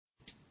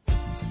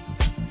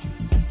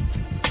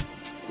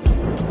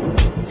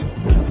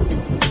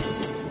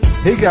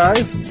Hey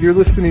guys, you're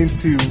listening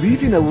to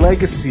Leaving a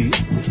Legacy.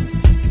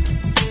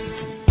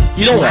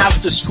 You don't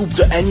have to scoop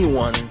to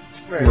anyone.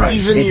 Right.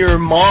 Even your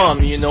mom,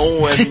 you know,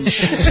 when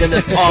she's in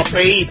the top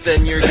 8,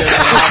 then you're gonna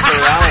knock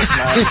her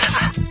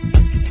out,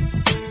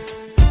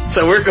 man.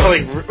 So we're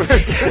going, we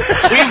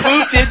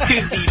moved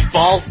into the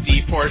balls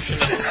deep portion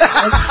of it.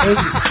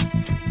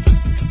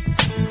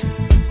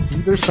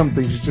 There's some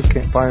things you just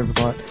can't buy in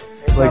Vermont.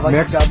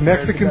 Like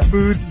Mexican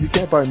food, you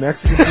can't buy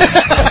Mexican food.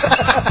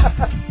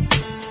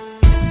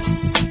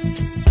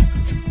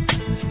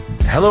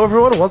 Hello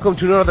everyone, welcome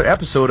to another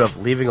episode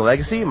of Leaving a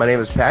Legacy. My name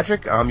is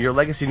Patrick, I'm your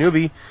Legacy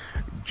newbie.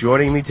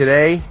 Joining me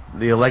today,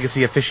 the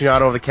Legacy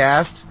aficionado of the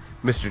cast,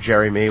 Mr.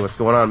 Jeremy. What's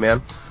going on,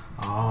 man?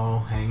 Oh,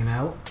 hanging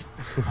out.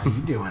 How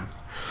you doing?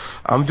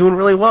 I'm doing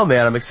really well,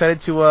 man. I'm excited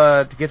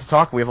to get to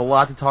talk. We have a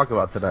lot to talk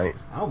about tonight.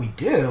 Oh, we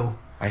do?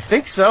 I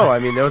think so. I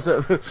mean, there was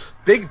a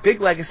big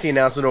Legacy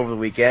announcement over the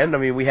weekend. I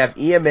mean, we have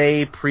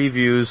EMA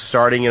previews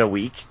starting in a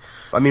week.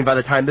 I mean, by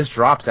the time this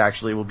drops,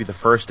 actually, will be the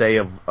first day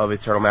of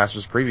Eternal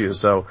Masters previews.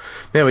 So,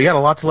 man, we got a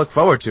lot to look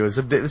forward to. This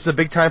is a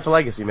big time for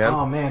Legacy, man.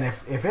 Oh, man,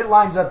 if it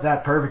lines up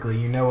that perfectly,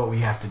 you know what we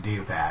have to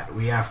do, Pat.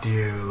 We have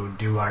to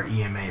do our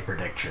EMA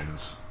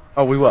predictions.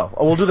 Oh, we will.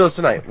 Oh, we'll do those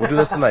tonight.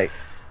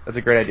 That's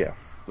a great idea.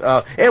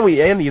 And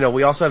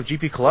we also have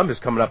GP Columbus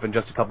coming up in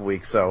just a couple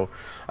weeks. So,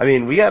 I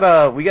mean, we got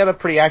a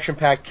pretty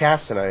action-packed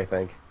cast tonight, I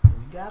think. We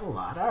got a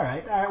lot. All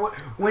right.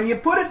 When you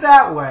put it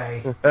that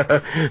way.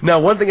 Now,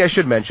 one thing I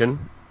should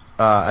mention,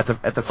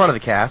 at the front of the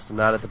cast,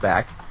 not at the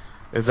back,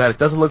 is that it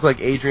doesn't look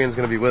like Adrian's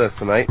going to be with us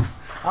tonight.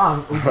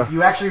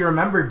 You actually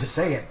remembered to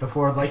say it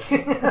before, 8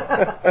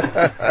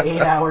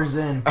 hours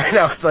in. I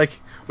know, it's like,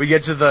 we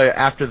get to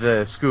after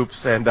the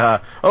scoops, and,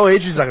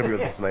 Adrian's not going to be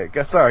with us tonight.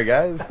 Sorry,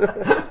 guys.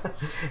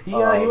 He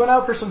went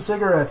out for some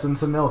cigarettes and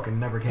some milk and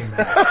never came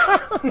back.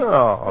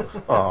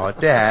 Oh,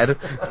 Dad.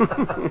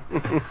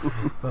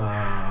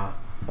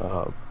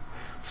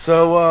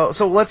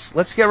 So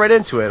let's get right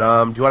into it.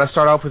 Do you want to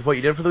start off with what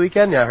you did for the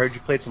weekend? Yeah, I heard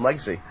you played some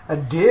Legacy. I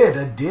did.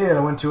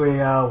 I went to a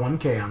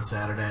 1K on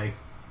Saturday.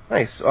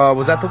 Nice.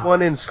 Was that the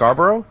one in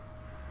Scarborough?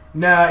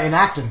 No, in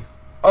Acton.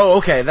 Oh,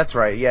 okay, that's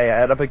right.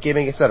 Yeah, up at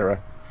Gaming,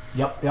 etc.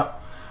 Yep. Yeah,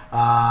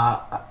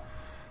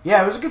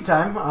 it was a good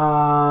time.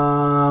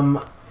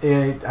 I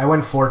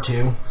went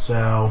 4-2,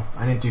 so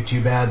I didn't do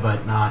too bad,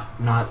 but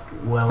not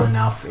well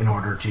enough in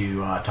order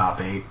to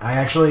top 8. I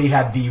actually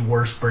had the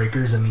worst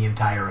breakers in the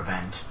entire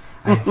event.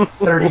 I had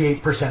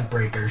 38%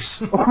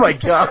 breakers. Oh my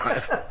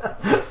god.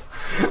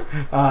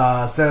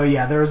 So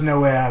yeah, there was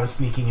no way I was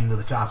sneaking into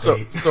the top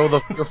 8.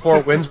 So your 4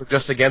 wins were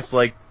just against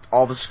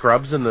all the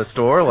scrubs in the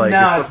store? My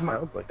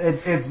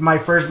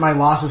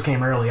losses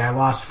came early. I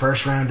lost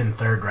first round and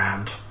third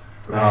round.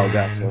 Oh,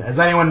 gotcha. As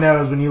anyone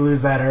knows, when you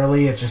lose that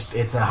early,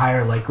 it's a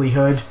higher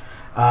likelihood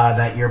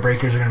that your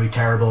breakers are going to be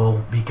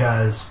terrible,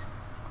 because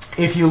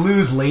if you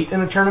lose late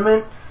in a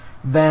tournament,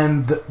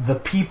 then the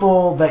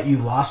people that you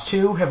lost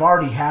to have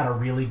already had a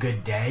really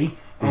good day,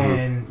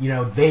 and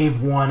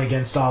they've won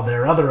against all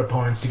their other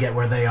opponents to get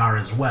where they are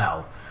as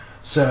well.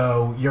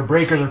 So your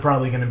breakers are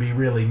probably going to be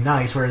really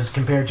nice, whereas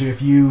compared to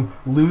if you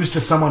lose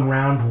to someone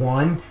round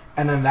 1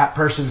 and then that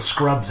person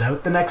scrubs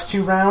out the next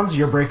 2 rounds,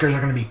 your breakers are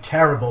going to be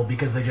terrible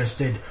because they just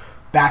did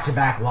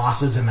back-to-back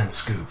losses and then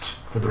scooped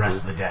for the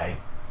rest of the day.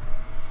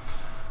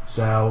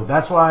 So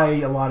that's why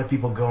a lot of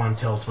people go on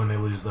tilt when they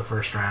lose the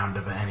first round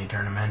of any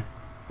tournament.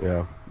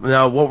 Yeah.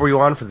 Now, what were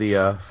you on for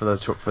the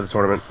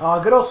tournament?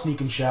 Good old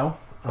sneak and show.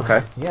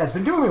 Okay. Yeah, it's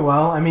been doing me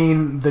well. I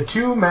mean, the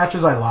 2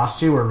 matches I lost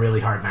to were really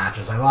hard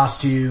matches. I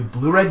lost to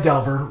Blue-Red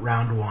Delver,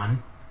 round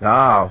 1.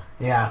 Oh.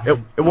 Yeah.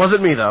 It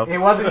wasn't me, though. It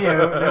wasn't you.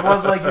 It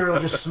was like you were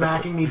just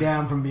smacking me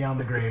down from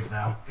beyond the grave,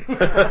 though.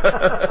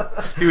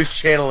 He was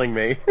channeling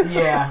me.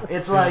 Yeah,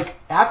 it's like,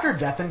 after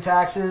Death and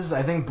Taxes,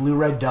 I think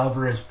Blue-Red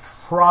Delver is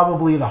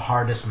probably the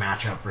hardest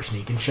matchup for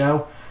Sneak and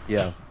Show.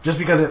 Yeah. Just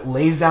because it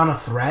lays down a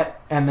threat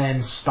and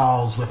then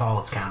stalls with all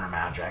its counter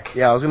magic.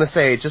 Yeah, I was gonna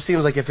say, it just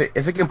seems like if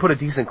it can put a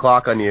decent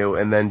clock on you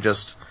and then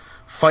just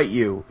fight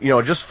you,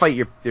 just fight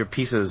your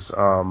pieces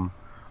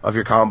of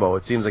your combo,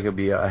 it seems like it'd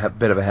be a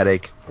bit of a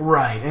headache.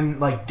 Right,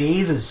 and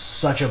Daze is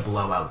such a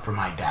blowout for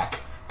my deck,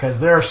 because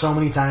there are so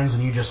many times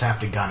when you just have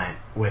to gun it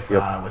with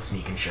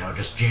Sneak and Show.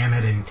 Just jam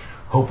it and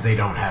hope they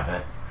don't have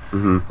it.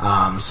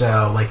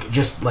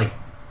 Mm-hmm.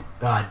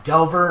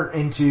 Delver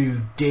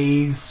into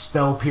Daze,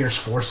 Spell Pierce,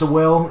 Force of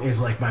Will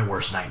is my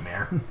worst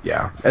nightmare.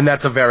 Yeah, and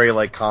that's a very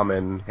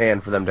common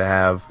hand for them to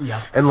have. Yeah.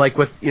 And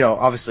with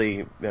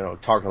obviously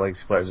talking to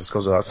Legacy players, this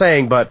goes without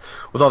saying, but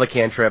with all the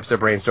cantrips, their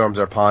brainstorms,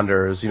 their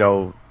ponders,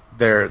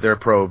 their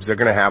probes, they're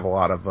gonna have a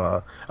lot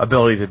of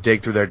ability to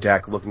dig through their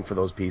deck looking for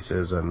those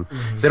pieces, and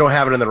if they don't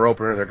have it in their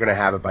opener, they're gonna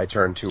have it by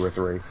turn 2 or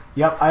 3.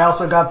 Yep, I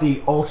also got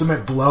the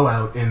ultimate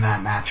blowout in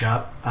that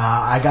matchup.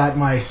 I got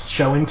my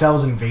Show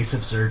Intel's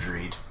Invasive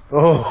Surgery.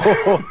 Oh.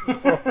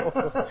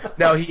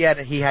 Now he had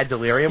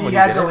delirium. He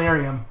had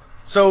delirium.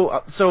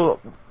 So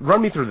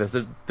run me through this.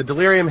 The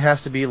delirium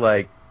has to be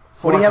what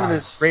do you have in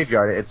this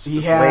graveyard? It's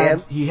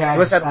lands. He had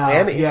what's that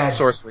land? He had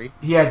sorcery.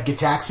 He had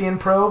Gitaxian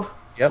Probe.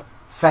 Yep.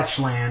 Fetch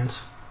land.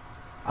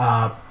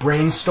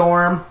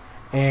 Brainstorm,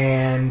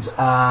 and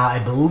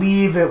I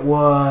believe it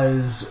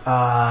was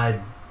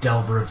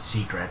Delver of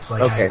Secrets.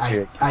 Like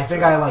I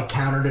think I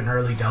countered an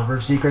early Delver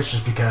of Secrets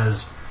just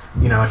because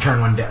a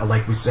turn one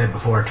like we said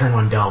before, a turn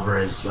one Delver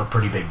is a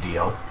pretty big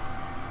deal.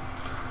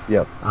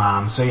 Yep.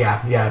 So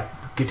yeah.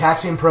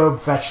 Gitaxian Probe,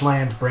 Fetch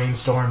Land,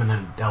 Brainstorm, and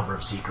then Delver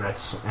of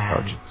Secrets.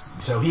 And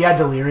so he had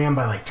Delirium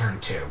by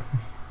turn 2.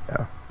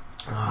 Yeah.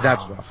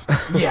 That's rough.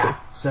 Yeah.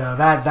 So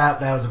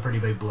that was a pretty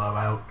big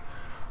blowout.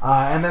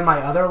 And then my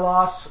other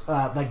loss,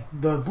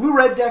 the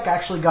blue-red deck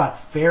actually got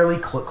fairly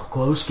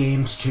close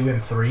games 2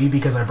 and 3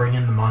 because I bring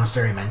in the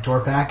Monastery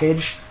Mentor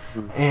package.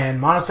 And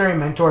Monastery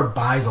Mentor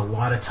buys a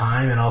lot of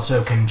time and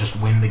also can just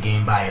win the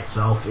game by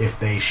itself if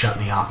they shut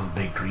me off of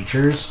big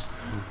creatures.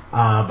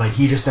 But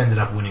he just ended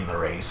up winning the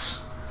race.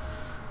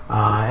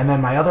 And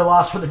then my other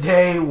loss for the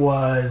day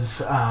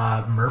was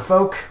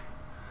Merfolk.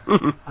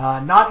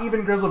 Not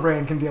even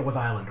Grizzlebrand can deal with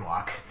Island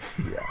Walk.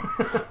 Yeah.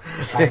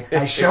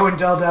 I show and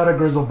dealt out a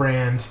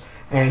Grizzlebrand,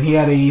 and he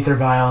had a Aether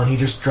Vial, and he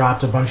just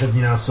dropped a bunch of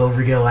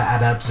Silvergill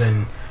Adepts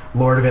and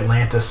Lord of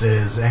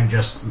Atlantis's, and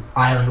just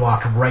Island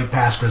Walked right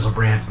past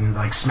Grizzlebrand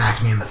and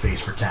smacked me in the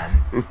face for 10.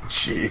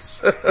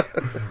 Jeez.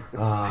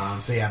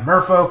 So yeah,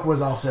 Merfolk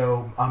was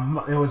also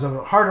it was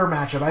a harder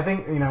matchup. I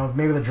think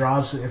maybe the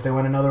draws, if they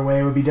went another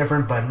way, would be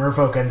different, but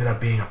Merfolk ended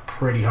up being a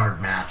pretty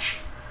hard match.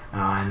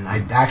 And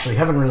I actually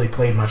haven't really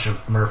played much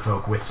of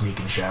Merfolk with Sneak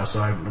and Show,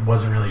 so I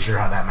wasn't really sure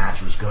how that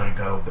match was going to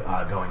go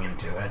going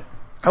into it.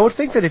 I would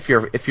think that if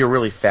you're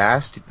really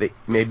fast,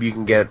 maybe you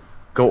can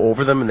go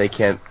over them and they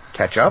can't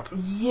catch up.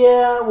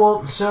 Yeah,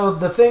 well, so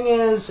the thing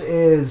is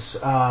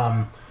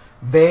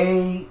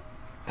they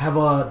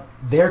have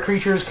their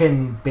creatures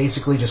can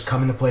basically just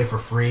come into play for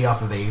free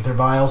off of the Aether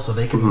Vial, so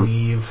they can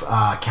leave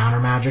counter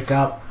magic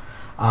up.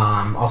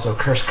 Also,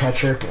 Curse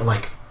Catcher,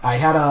 I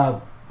had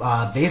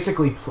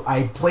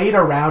I played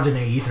around in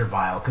a Aether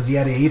Vial, because he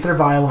had a Aether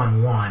Vial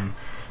on 1,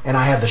 and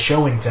I had the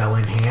Show Intel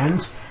in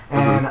hand,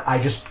 and I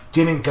just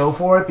didn't go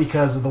for it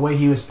because of the way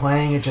he was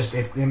playing.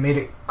 It made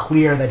it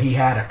clear that he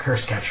had a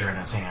Curse Catcher in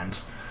his hand.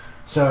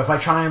 So if I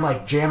try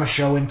and jam a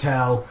Show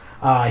Intel,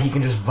 he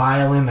can just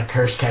vial in the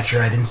Curse Catcher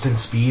at instant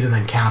speed and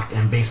then count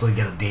and basically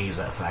get a Daze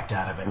effect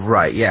out of it.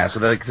 Right, yeah. So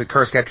the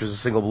Curse Catcher is a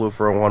single blue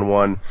for a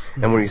 1/1,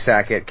 and when you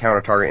sack it,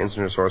 counter target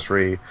instant or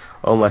sorcery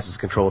unless its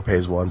controller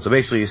pays 1. So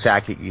basically, you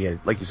sack it, you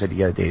get, like you said, you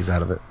get a Daze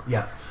out of it.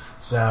 Yeah.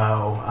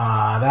 So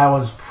that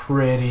was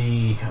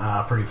pretty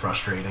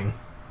frustrating.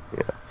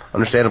 Yeah,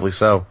 understandably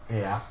so.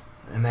 Yeah.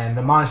 And then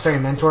the Monastery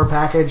Mentor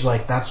package,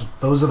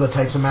 those are the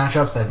types of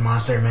matchups that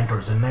Monastery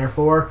Mentor's in there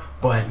for,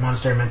 but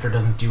Monastery Mentor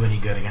doesn't do any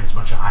good against a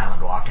bunch of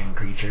island walking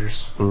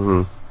creatures.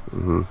 But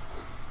the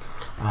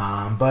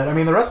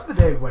rest of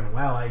the day went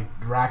well. I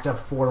racked up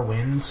 4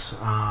 wins.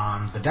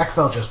 The deck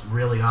felt just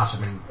really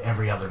awesome in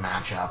every other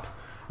matchup.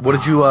 What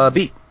did you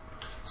beat?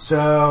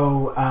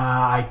 So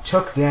I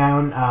took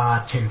down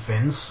Tin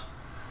Fins.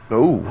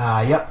 Oh.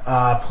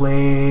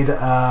 Played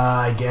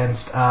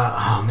against.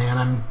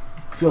 I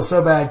feel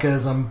so bad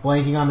because I'm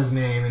blanking on his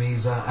name, and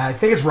he's. I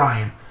think it's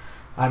Ryan.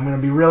 I'm going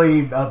to be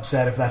really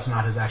upset if that's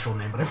not his actual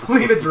name, but I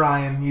believe it's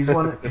Ryan. He's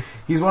one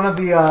of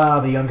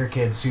the younger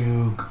kids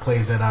who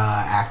plays at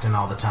Acton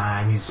all the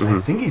time. I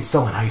think he's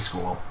still in high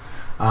school,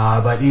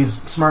 but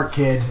he's a smart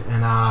kid,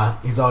 and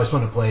he's always fun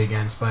to play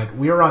against. But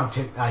we were on.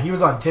 He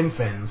was on Tin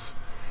Fins,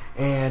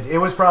 and it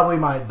was probably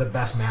the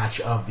best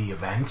match of the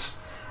event.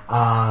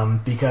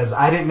 Because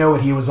I didn't know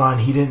what he was on,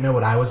 he didn't know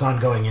what I was on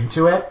going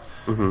into it.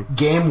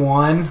 Game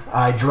 1,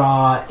 I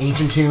draw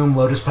Ancient Tomb,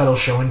 Lotus Petal,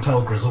 Show and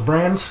Tell,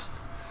 Grizzlebrand.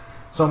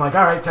 So I'm like,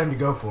 alright, time to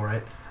go for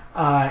it.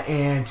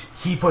 And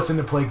he puts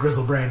into play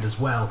Grizzlebrand as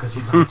well, because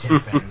he's on Tin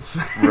Fins.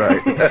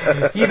 Right.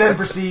 He then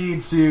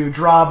proceeds to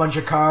draw a bunch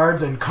of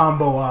cards and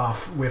combo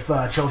off with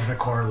Children of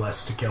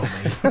Corliss to kill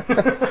me.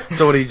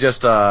 So would he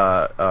just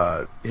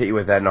hit you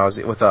with that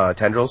nausea, with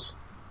Tendrils?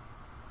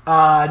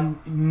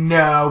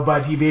 No,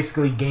 but he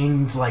basically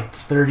gained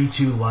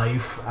 32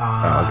 life.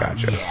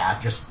 Gotcha. Yeah,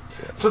 just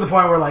to the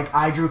point where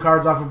I drew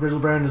cards off of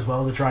Grizzlebrand as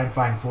well to try and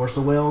find Force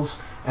of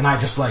Wills, and I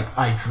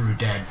I drew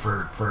dead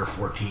for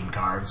 14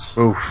 cards.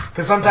 Oof.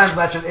 Because sometimes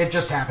it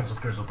just happens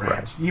with Grizzlebrand.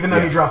 Right. Even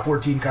though you draw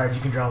 14 cards,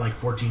 you can draw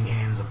 14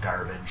 hands of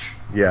garbage.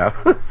 Yeah,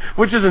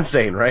 which is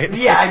insane, right?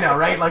 Yeah, I know,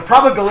 right?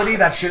 Probability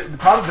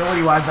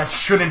wise, that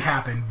shouldn't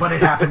happen, but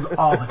it happens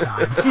all the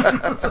time.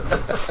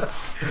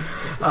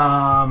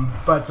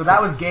 But so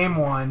that was game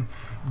 1.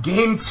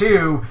 Game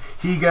 2,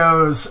 he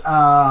goes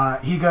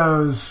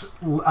lands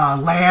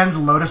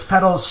Lotus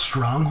Petal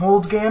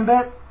Stronghold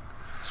Gambit.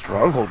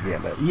 Stronghold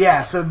Gambit.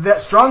 Yeah, so that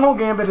Stronghold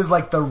Gambit is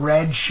the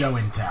red Show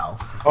and Tell.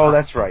 Oh,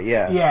 that's right,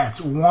 yeah. Yeah, it's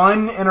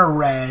 1 and a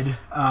red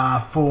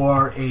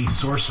for a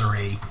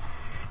sorcery.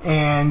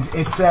 And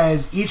it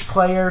says each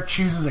player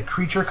chooses a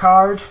creature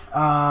card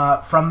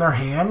from their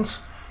hand.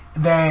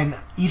 Then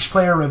each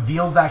player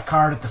reveals that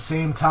card at the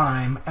same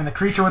time, and the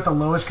creature with the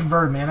lowest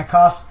converted mana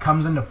cost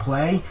comes into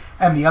play,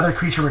 and the other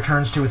creature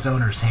returns to its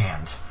owner's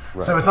hand.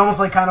 Right. So it's almost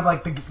the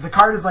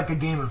card is like a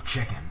game of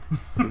chicken.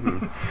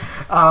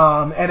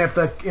 And if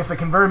the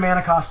converted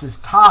mana cost is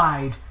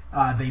tied,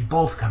 they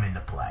both come into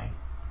play.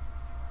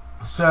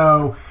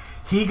 So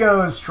he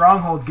goes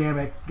Stronghold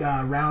Gamut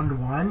round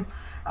 1,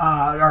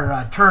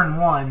 or turn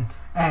 1,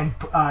 and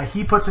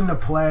he puts into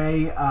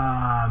play,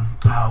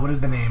 what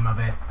is the name of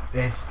it?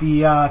 It's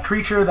the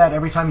creature that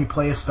every time you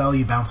play a spell,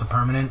 you bounce a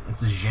permanent.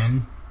 It's a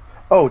Jin.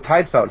 Oh,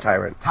 Tidespout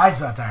Tyrant.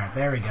 Tidespout Tyrant,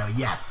 there we go,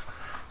 yes.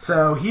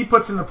 So he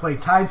puts into play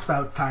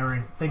Tidespout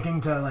Tyrant,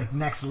 thinking to like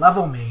next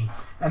level me,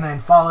 and then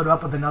followed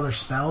up with another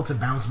spell to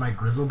bounce my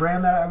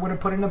Grizzlebrand that I would have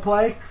put into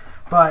play.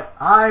 But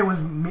I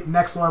was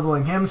next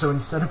leveling him, so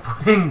instead of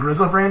putting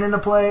Grizzlebrand into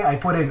play, I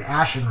put in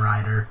Ashen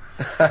Rider,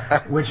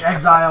 which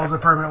exiles a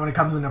permanent when it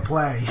comes into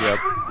play. Yep.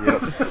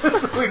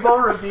 So we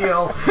both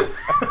reveal.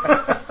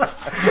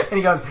 And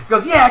he goes,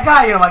 yeah, I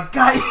got you. I'm like,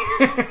 got you.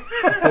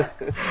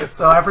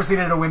 So I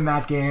proceeded to win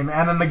that game.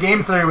 And then the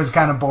game 3 was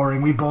kind of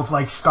boring. We both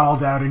like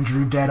stalled out and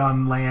drew dead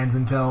on lands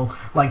until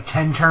like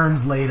 10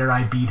 turns later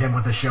I beat him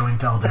with a Show and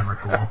Tell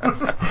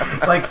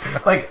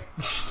Demmercool. like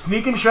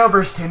Sneak and Show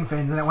versus Tin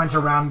Fins, and it went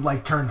around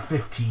like turn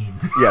 15.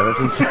 Yeah, that's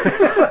insane.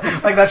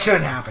 Like that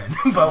shouldn't happen.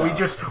 But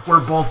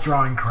we're both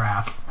drawing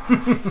crap.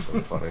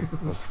 So funny.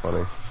 That's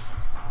funny.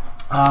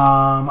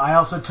 I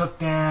also took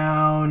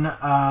down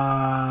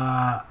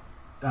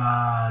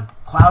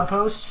Cloud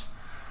Post,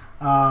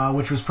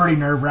 which was pretty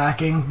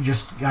nerve-wracking.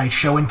 I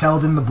Show and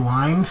Telled in the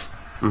blind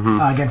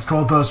against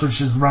Cold Post,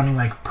 which is running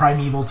like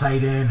Primeval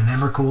Titan and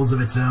Emrakul's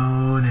of its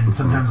own, and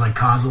sometimes like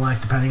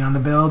Kozilek, depending on the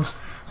build.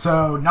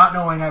 So not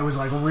knowing I was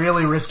like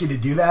really risky to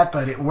do that,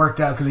 but it worked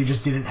out because he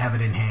just didn't have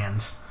it in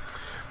hand.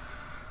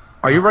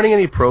 Are you running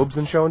any probes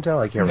in Show and Tell?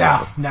 I can't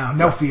remember.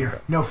 No fear,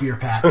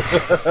 Pat.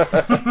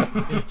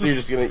 So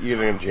you're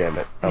gonna jam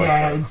it.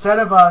 Instead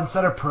of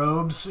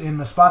probes, in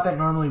the spot that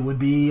normally would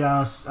be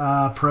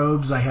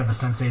probes, I have the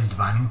Sensei's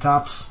Divining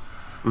Tops,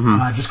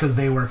 just because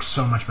they work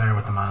so much better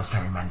with the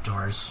Monastery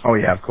Mentors. Oh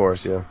yeah, of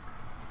course, yeah.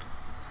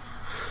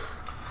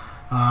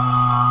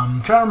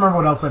 I'm trying to remember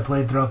what else I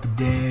played throughout the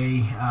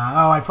day.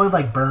 I played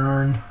like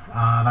Burn.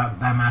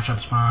 That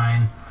matchup's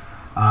fine.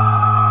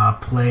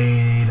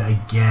 Played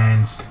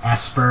against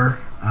Esper.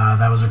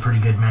 That was a pretty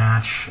good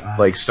match.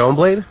 Like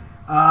Stoneblade?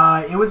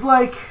 It was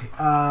like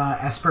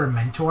Esper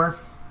Mentor.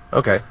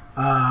 Okay.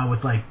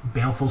 With like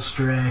Baleful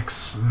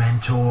Strix,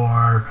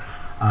 Mentor,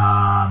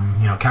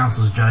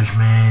 Council's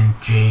Judgment,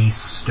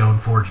 Jace,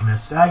 Stoneforge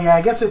Mist. Yeah,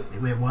 I guess it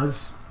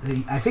was.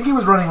 I think he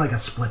was running like a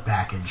split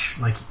package.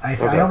 Like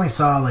I only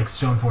saw like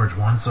Stoneforge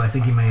once, so I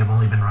think he may have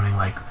only been running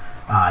like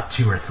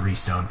 2 or 3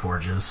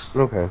 Stoneforges.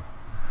 Okay.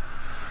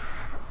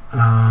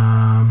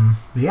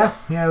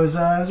 It was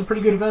a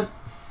pretty good event.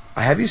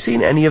 Have you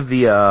seen any of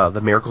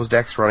the Miracles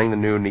decks running the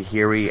new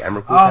Nahiri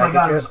Emrakul package? Oh my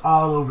god, it was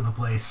all over the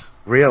place.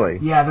 Really?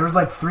 Yeah, there was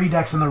like 3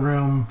 decks in the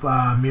room,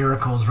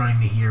 Miracles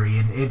running Nahiri,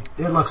 and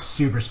it looks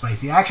super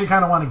spicy. I actually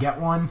kind of want to get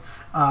one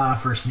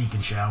for Sneak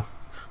and Show.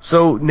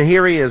 So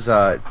Nahiri is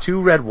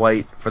 2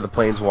 red-white for the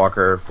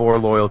Planeswalker, 4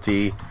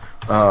 loyalty.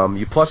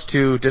 You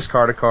 +2,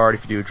 discard a card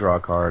if you do draw a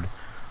card.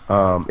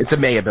 It's a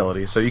May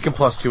ability, so you can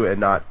 +2 it and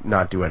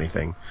not do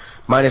anything.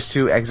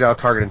 -2, exile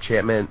target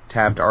enchantment,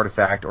 tapped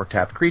artifact, or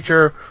tapped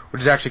creature,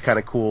 which is actually kind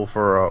of cool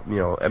for, I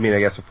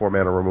guess a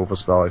 4-mana removal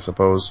spell, I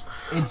suppose.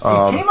 It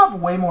came up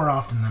way more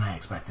often than I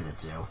expected it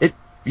to.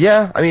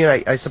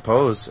 I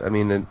suppose. I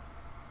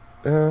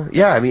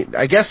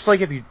guess,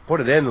 like, if you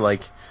put it in,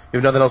 like, you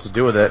have nothing else to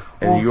do with it,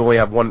 and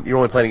you're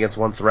only playing against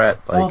one threat.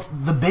 Like, well,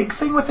 the big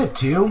thing with it,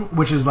 too,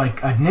 which is,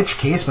 like, a niche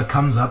case but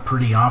comes up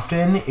pretty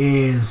often,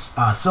 is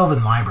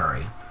Sylvan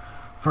Library.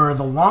 For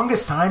the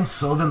longest time,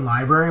 Sylvan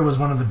Library was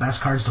one of the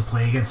best cards to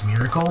play against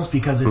Miracles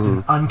because it's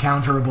an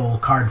uncounterable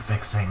card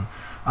fixing.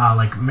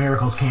 Like,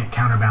 Miracles can't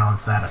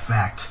counterbalance that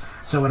effect.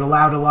 So it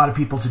allowed a lot of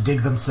people to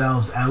dig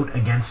themselves out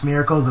against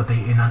Miracles that they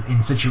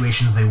in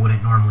situations they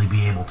wouldn't normally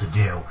be able to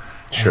do.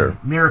 Sure.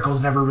 And Miracles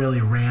never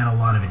really ran a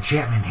lot of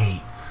enchantment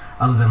hate,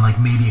 other than like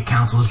maybe a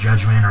Council's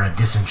Judgment or a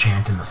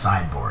Disenchant in the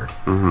sideboard.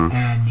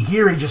 And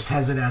Nahiri just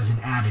has it as an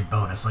added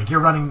bonus. Like you're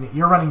running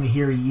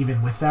Nahiri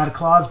even with that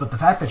clause, but the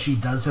fact that she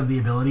does have the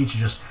ability to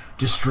just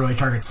destroy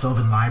target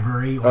Sylvan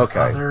Library or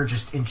other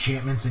just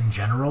enchantments in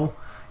general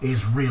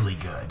is really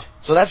good.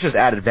 So that's just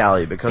added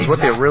value because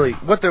Exactly.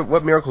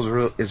 what Miracles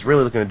is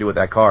really looking to do with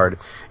that card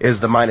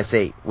is the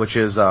 -8, which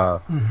is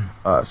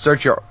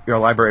search your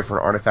library for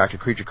an artifact or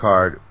creature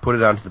card, put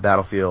it onto the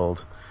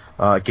battlefield.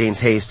 Gains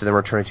haste and then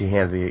return it to your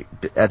hand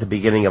at the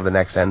beginning of the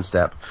next end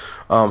step.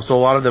 So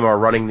a lot of them are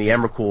running the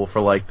Emrakul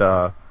for like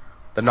the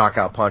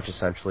knockout punch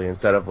essentially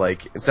instead of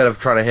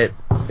trying to hit,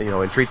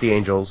 entreat the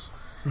Angels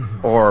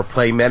or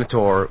play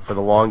Minotaur for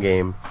the long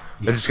game.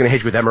 They're just going to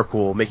hit you with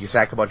Emrakul, make you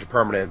sack a bunch of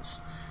permanents,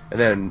 and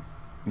then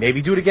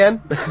maybe do it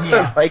again.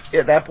 Yeah. Like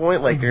at that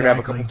point, like you're going to have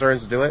a Exactly. couple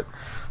turns to do it.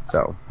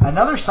 So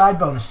another side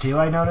bonus too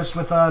I noticed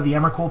with the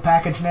Emrakul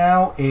package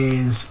now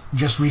is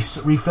just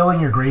refilling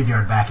your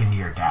graveyard back into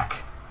your deck.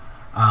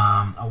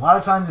 A lot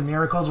of times in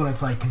Miracles, when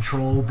it's like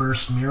Control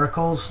versus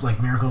Miracles,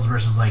 like Miracles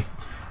versus like,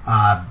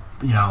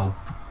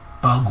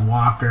 Bug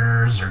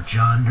Walkers or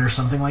Jund or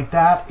something like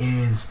that,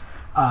 is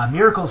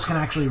Miracles can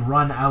actually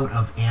run out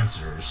of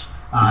answers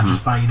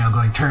just by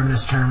going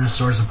Terminus,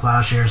 Swords to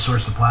Plowshares,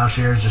 Swords to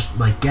Plowshares, just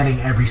like getting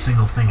every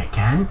single thing it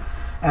can.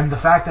 And the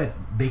fact that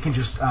they can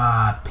just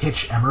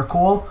pitch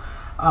Emrakul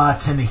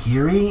to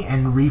Nahiri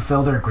and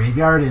refill their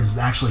graveyard is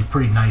actually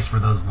pretty nice for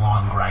those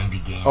long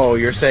grindy games. Oh,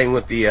 you're saying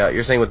with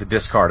the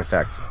discard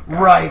effect,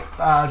 right?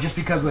 Just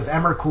because with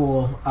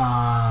Emrakul,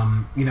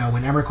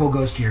 when Emrakul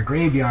goes to your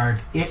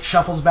graveyard, it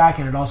shuffles back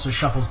and it also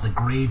shuffles the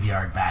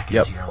graveyard back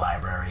into your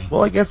library.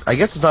 Well, I guess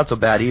it's not so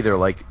bad either.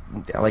 Like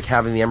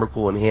having the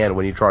Emrakul in hand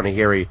when you draw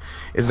Nahiri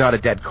is not a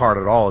dead card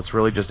at all. It's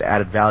really just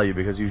added value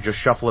because you just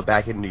shuffle it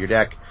back into your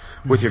deck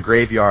with your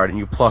graveyard, and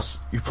you plus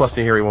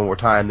Nahiri one more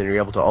time, then you're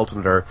able to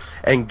ultimate her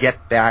and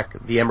get back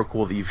the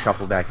Emrakul that you've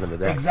shuffled back into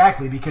the deck.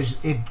 Exactly,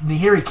 because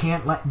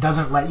Nahiri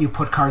doesn't let you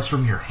put cards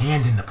from your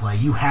hand into play.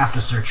 You have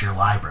to search your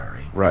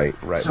library. Right.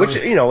 So which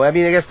I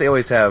guess they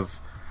always have.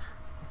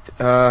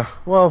 There's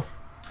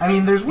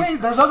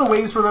other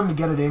ways for them to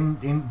get it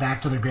in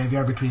back to the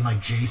graveyard between like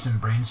Jace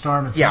and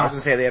Brainstorm. I was gonna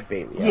say they have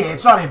Bane. Yeah,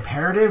 it's not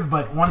imperative,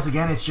 but once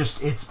again,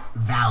 it's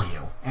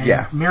value.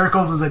 And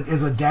Miracles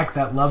is a deck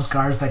that loves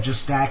cards that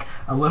just stack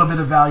a little bit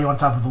of value on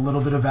top of a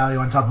little bit of value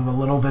on top of a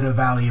little bit of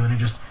value, and it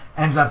just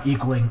ends up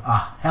equaling a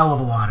hell of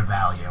a lot of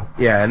value.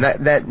 Yeah, and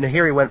that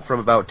Nahiri went from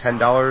about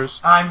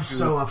 $10 I'm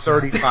so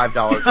upset.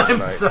 $35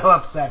 I'm so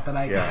upset that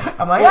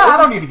I'm like, I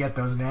don't need to get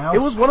those now.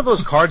 It was one of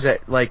those cards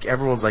that, like,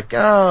 everyone's like,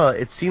 oh,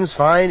 it seems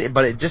fine,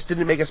 but it just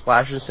didn't make a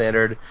splash in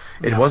Standard.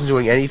 It wasn't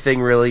doing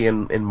anything really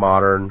in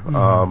Modern.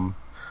 Mm-hmm.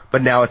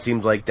 But now it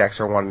seems like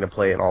decks are wanting to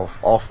play in all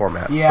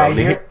formats. Yeah, so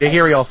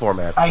Nahiri all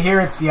formats. I hear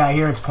it's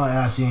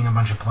seeing a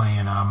bunch of play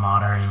in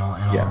Modern and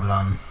a little bit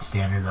on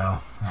Standard though.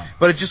 Right.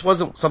 But it just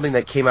wasn't something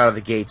that came out of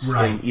the gates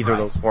in either of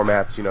those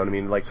formats, you know what I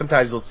mean? Like,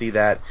 sometimes you'll see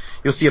a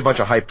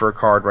bunch of hype for a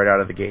card right out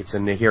of the gates,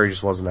 and Nahiri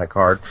just wasn't that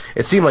card.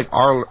 It seemed like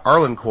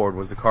Arlen Cord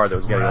was the card that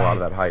was getting a lot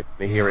of that hype.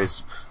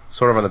 Nahiri's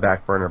sort of on the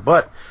back burner.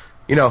 But,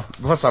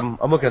 plus I'm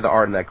looking at the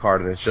art in that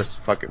card, and it's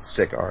just fucking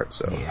sick art,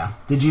 so. Yeah.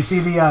 Did you see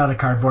the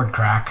cardboard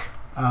crack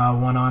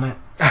one on it?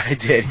 I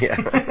did, yeah.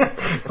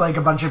 It's like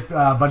a bunch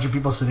of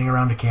people sitting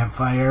around a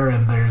campfire,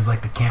 and there's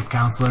like the camp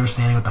counselor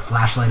standing with the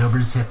flashlight over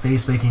his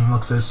face, making him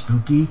look so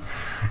spooky,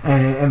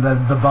 and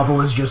the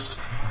bubble is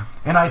just.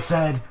 And I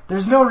said,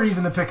 "There's no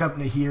reason to pick up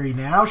Nahiri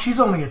now.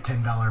 She's only a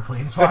 $10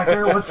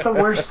 planeswalker. What's the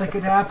worst that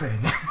could happen?"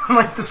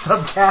 Like the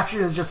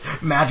subcaption is just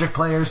Magic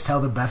players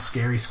tell the best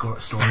scary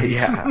stories.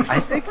 Yeah,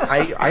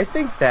 I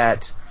think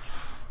that.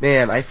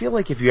 Man, I feel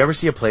like if you ever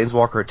see a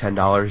Planeswalker at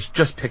 $10,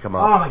 just pick them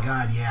up. Oh my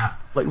god, yeah.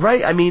 Like,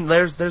 right? I mean,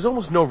 there's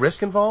almost no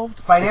risk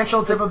involved.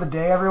 Financial tip of the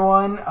day,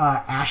 everyone.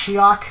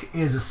 Ashiok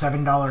is a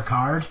 $7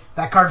 card.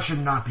 That card should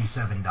not be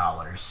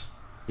 $7.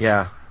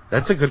 Yeah,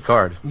 that's a good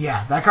card.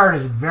 Yeah, that card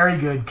is very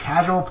good.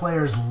 Casual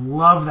players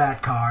love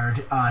that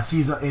card.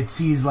 It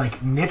sees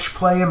like niche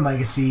play in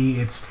Legacy.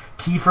 It's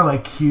key for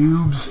like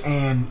cubes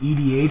and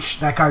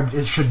EDH. That card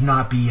should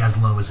not be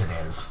as low as it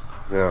is.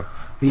 Yeah.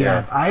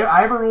 Yeah,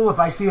 I have a rule: if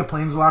I see a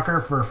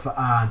Planeswalker for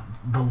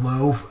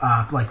below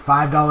like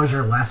 $5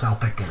 or less, I'll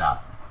pick it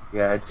up.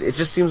 Yeah, it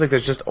just seems like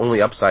there's just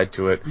only upside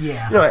to it.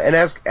 Yeah, and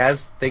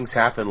as things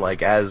happen,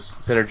 like as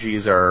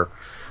synergies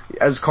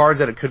as cards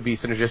that it could be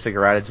synergistic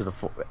are added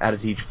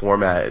to each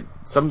format,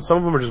 some of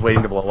them are just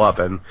waiting to blow up.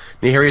 And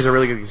Nahiri is a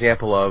really good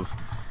example of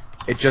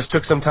it. Just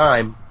took some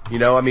time.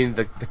 I mean,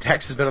 the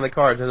text has been on the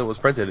card since it was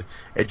printed.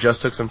 It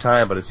just took some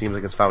time, but it seems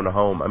like it's found a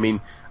home. I mean,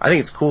 I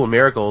think it's cool in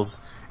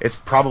Miracles. It's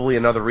probably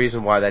another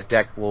reason why that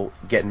deck will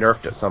get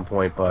nerfed at some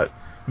point, but,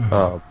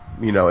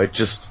 it's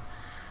just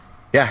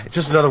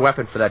another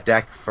weapon for that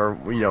deck for,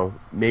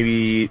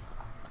 maybe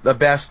the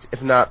best,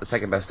 if not the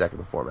second best deck in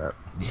the format.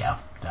 Yeah,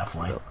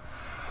 definitely.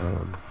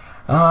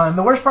 And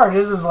the worst part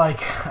is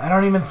like, I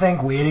don't even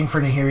think waiting for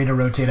Nahiri to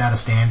rotate out of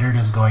Standard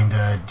is going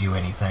to do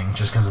anything,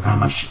 just because of how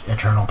much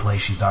Eternal play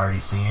she's already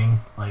seeing.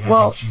 Like,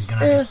 I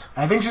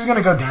think she's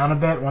gonna go down a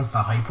bit once the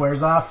hype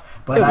wears off.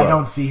 But I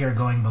don't see her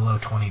going below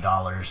 $20.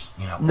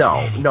 No,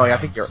 I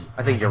think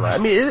you're right. I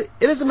mean,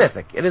 it is a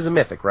mythic. It is a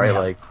mythic, right? Yeah.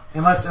 Like,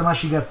 unless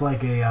she gets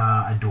like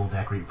a dual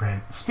deck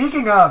reprint.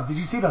 Speaking of, did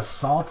you see the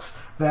salt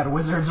that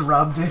Wizards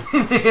rubbed in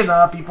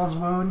people's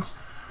wounds?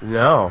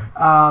 No.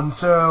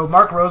 So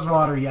Mark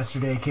Rosewater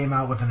yesterday came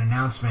out with an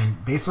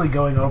announcement, basically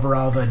going over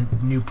all the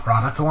new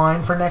product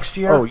line for next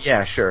year. Oh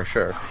yeah, sure.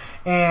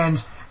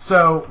 And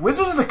so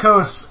Wizards of the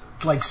Coast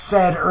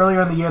said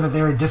earlier in the year that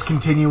they were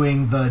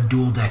discontinuing the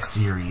dual deck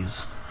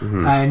series,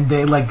 and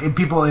they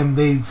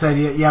said,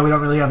 yeah, we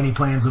don't really have any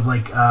plans of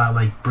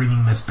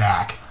bringing this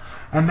back.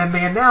 And then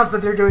they announced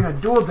that they're doing a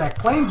dual deck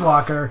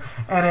Planeswalker,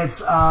 and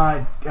it's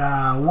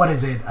what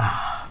is it?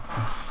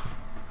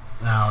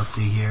 Now let's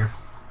see here.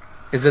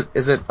 Is it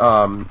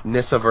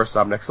Nissa versus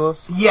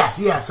Obnixilis? Yes.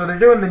 So they're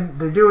doing the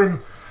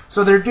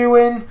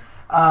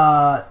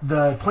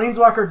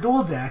Planeswalker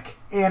dual deck.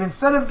 And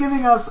instead of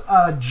giving us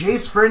a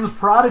Jace Vryn's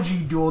Prodigy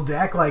dual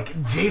deck, like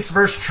Jace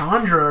vs.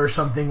 Chandra or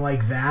something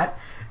like that,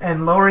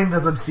 and lowering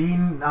this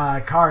obscene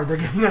card, they're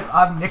giving us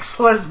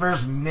Obnixilis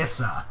versus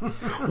Nissa.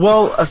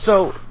 Well,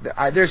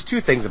 there's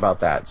two things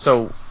about that.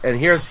 So, and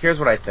here's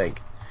what I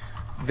think.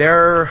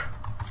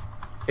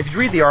 If you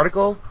read the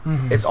article,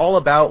 it's all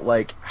about,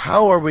 like,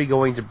 how are we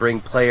going to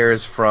bring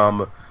players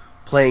from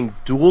playing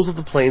Duels of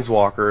the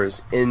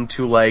Planeswalkers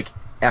into, like,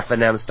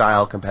 FNM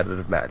style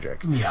competitive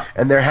Magic. Yeah.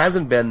 And there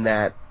hasn't been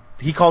that,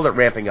 he called it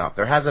ramping up.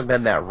 There hasn't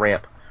been that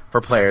ramp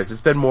for players.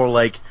 It's been more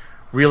like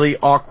really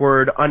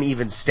awkward,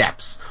 uneven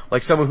steps.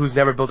 Like someone who's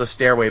never built a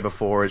stairway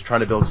before is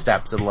trying to build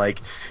steps, and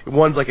like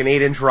one's like an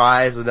 8-inch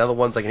rise, another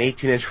one's like an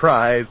 18-inch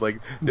rise, like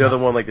the other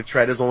one, like the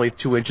tread is only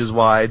 2 inches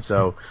wide.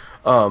 So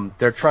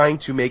they're trying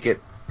to make it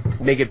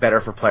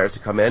better for players to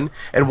come in.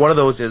 And one of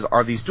those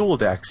are these dual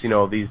decks. You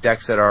know, these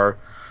decks that are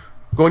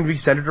going to be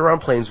centered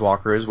around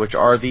Planeswalkers, which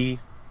are they're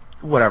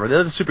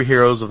the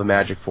superheroes of the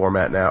Magic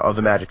format now, of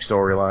the Magic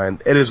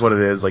storyline. It is what it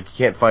is. Like, you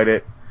can't fight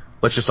it.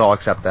 Let's just all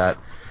accept that.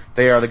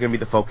 They're going to be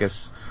the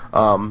focus.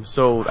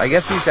 So I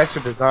guess these decks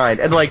are designed,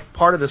 and like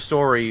part of the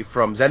story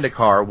from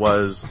Zendikar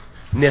was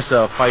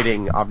Nissa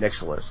fighting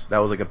Obnixilis. That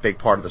was like a big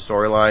part of the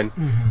storyline.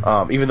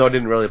 Even though it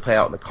didn't really play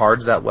out in the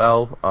cards that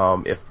well.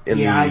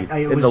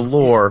 The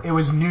lore, it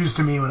was news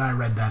to me when I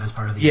read that as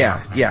part of the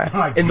announcement.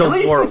 Like, in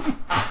really? the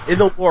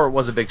lore, it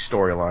was a big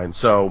storyline.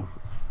 So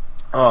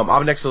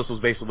Obnixilis was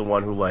basically the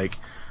one who like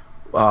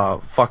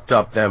fucked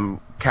up them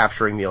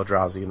capturing the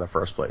Eldrazi in the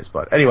first place.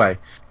 But anyway,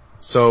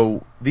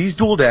 so these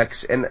dual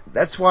decks, and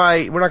that's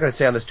why we're not going to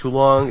stay on this too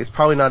long. It's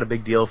probably not a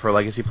big deal for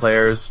legacy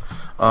players.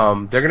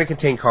 They're going to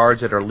contain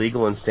cards that are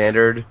legal and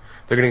standard.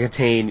 They're going to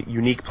contain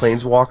unique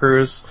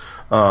planeswalkers,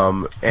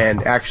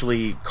 and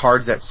actually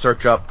cards that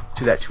search up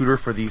to that tutor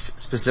for these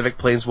specific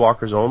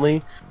planeswalkers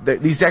only.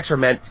 These decks are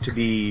meant to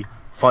be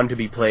fun to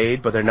be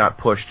played, but they're not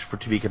pushed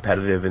to be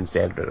competitive in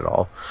standard at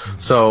all.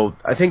 So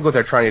I think what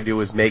they're trying to do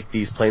is make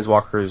these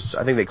planeswalkers,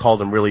 I think they called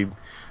them really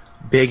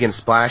big and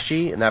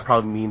splashy, and that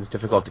probably means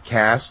difficult to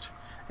cast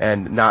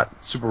and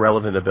not super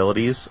relevant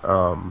abilities.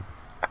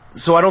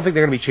 So I don't think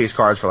they're going to be chase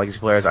cards for legacy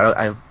players.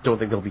 I don't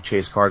think they'll be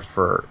chase cards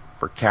for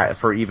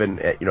even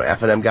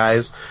FNM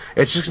guys.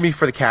 It's just going to be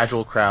for the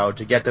casual crowd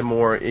to get them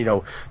more,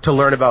 to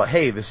learn about,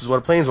 hey, this is what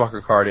a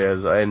planeswalker card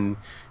is, and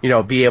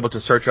be able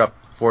to search up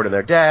for it in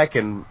their deck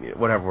and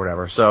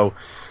whatever. So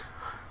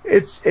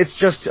it's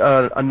just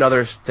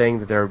another thing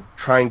that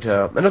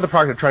another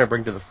product they're trying to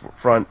bring to the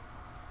front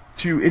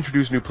to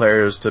introduce new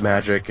players to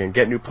Magic and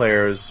get new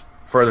players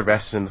further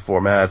vested in the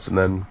formats, and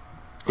then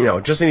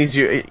just an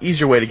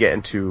easier way to get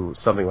into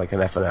something like an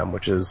FNM,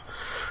 which is,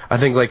 I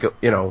think, like,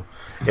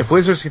 if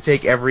Wizards could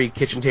take every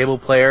kitchen table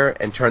player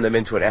and turn them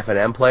into an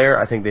FNM player,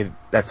 I think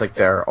that's like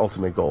their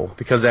ultimate goal,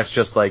 because that's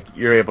just like,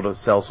 you're able to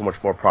sell so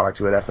much more product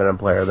to an FNM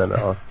player than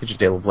a kitchen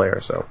table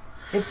player, so.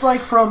 It's like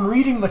from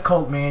reading the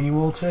cult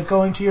manual to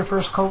going to your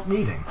first cult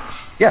meeting.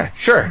 Yeah,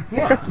 sure.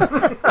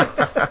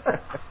 Yeah.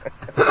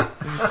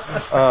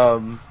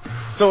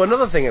 So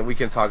another thing that we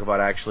can talk about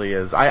actually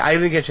is I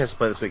didn't get a chance to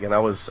play this weekend. I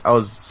was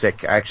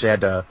sick. I actually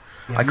had to.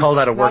 I called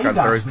out of work on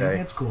Thursday.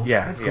 It's cool.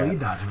 Yeah, it's cool. You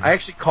dodged me.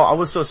 I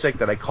was so sick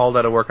that I called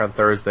out of work on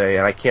Thursday,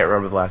 and I can't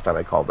remember the last time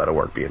I called out of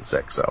work being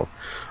sick. So,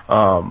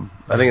 I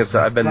think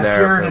I've been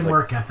there. Puritan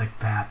work ethic,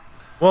 Pat.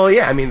 Well,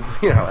 yeah. I mean,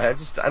 I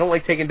don't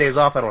like taking days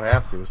off. I don't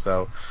have to.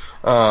 So,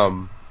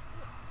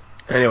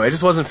 anyway, I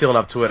just wasn't feeling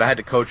up to it. I had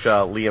to coach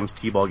Liam's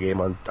t-ball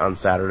game on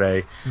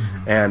Saturday,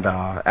 and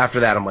after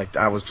that,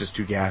 I was just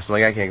too gassed. I'm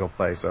like, I can't go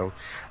play, so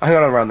I hung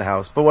out around the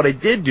house. But what I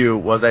did do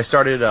was I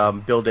started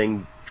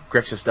building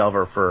Grixis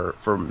Delver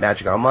for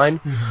Magic Online,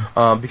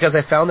 because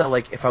I found that,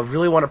 like, if I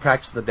really want to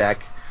practice the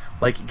deck,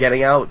 like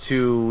getting out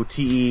to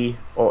TE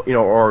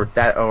or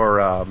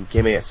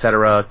gaming,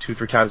 etc.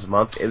 2-3 times a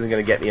month isn't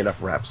going to get me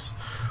enough reps.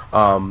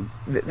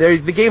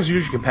 The games are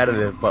usually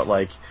competitive, but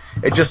like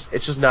it's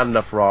just not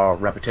enough raw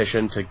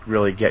repetition to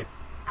really get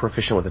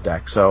proficient with the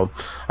deck. So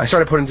I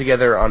started putting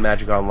together on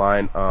Magic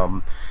Online.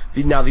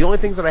 Now the only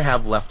things that I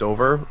have left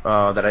over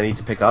that I need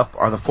to pick up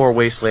are the 4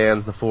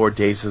 Wastelands, the 4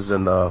 Daces,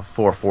 and the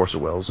 4 Force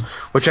of Wills,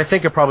 which I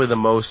think are probably the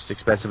most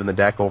expensive in the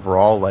deck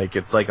overall. Like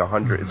it's like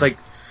it's like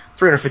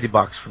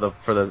 $350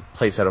 for the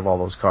playset of all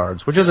those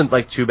cards, which isn't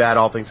like too bad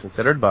all things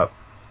considered, but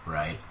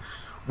right.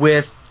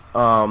 With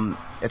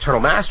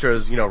Eternal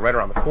Masters, right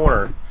around the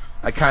corner,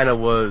 I kind of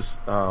was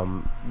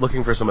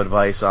looking for some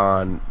advice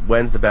on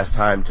when's the best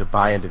time to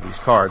buy into these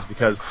cards,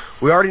 because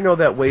we already know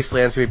that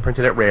Wasteland's going to be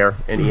printed at Rare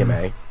in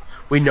EMA.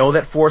 We know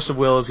that Force of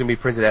Will is going to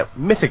be printed at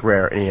Mythic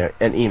Rare in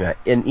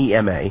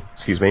EMA,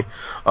 excuse me.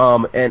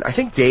 And I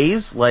think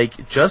Days,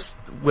 like, just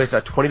with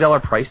a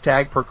 $20 price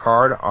tag per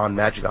card on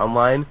Magic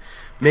Online,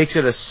 makes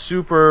it a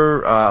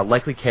super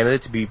likely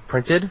candidate to be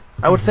printed,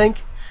 I would think.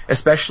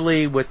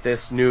 Especially with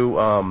this new,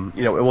 and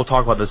we'll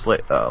talk about this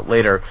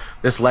later,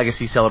 this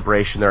legacy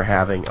celebration they're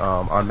having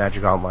on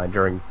Magic Online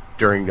during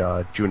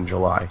June and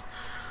July.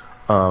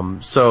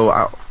 So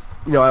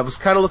I was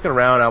kind of looking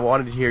around. I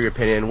wanted to hear your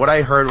opinion. What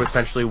I heard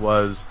essentially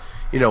was,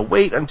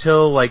 wait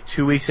until like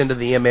 2 weeks into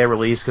the EMA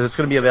release, because it's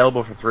going to be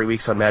available for 3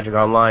 weeks on Magic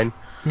Online.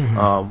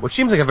 which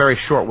seems like a very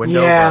short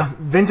window. Yeah,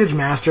 Vintage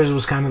Masters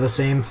was kind of the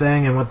same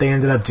thing, and what they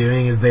ended up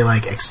doing is they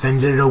like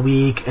extended it a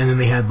week, and then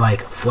they had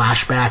like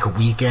flashback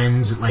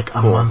weekends like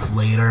a month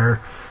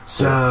later.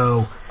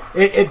 So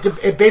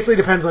it basically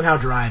depends on how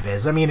Drive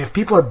is. I mean, if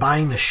people are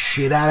buying the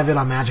shit out of it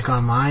on Magic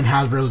Online,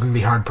 Hasbro's going to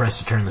be hard pressed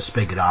to turn the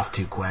spigot off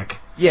too quick.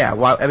 Yeah,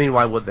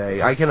 why would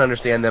they? I can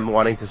understand them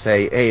wanting to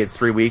say, hey, it's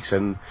 3 weeks,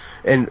 and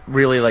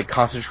really like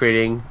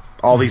concentrating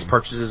all these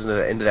purchases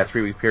into that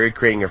 3 week period,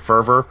 creating a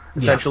fervor,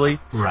 essentially.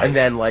 Yeah, right. And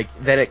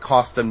then it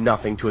costs them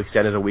nothing to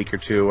extend it a week or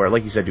two, or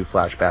like you said, do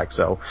flashback.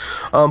 So,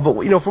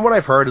 but from what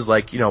I've heard is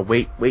like,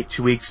 wait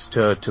 2 weeks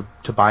to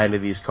buy into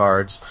these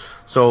cards.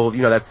 So,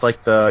 that's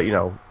like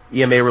the,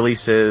 EMA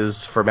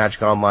releases for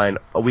Magic Online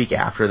a week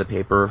after the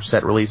paper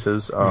set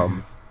releases.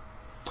 So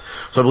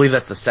I believe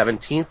that's the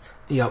 17th.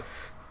 Yep.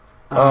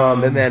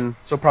 And then,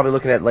 so probably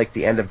looking at like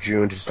the end of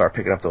June to start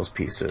picking up those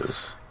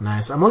pieces.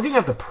 Nice. I'm looking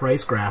at the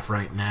price graph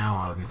right now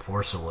out in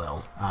Force of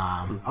Will.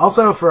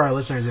 Also for our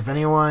listeners, if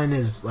anyone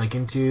is like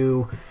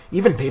into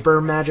even paper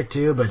Magic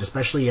too, but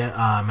especially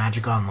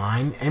Magic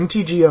Online,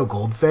 MTGO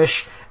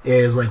Goldfish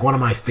is like one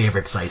of my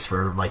favorite sites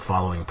for like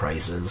following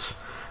prices.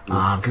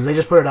 Cause they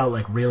just put it out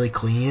like really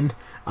clean.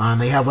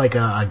 They have like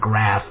a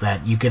graph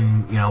that you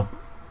can,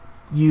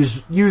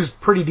 use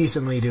pretty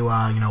decently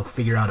to,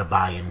 figure out a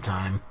buy-in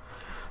time.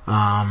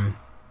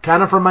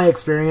 Kind of from my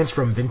experience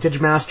from Vintage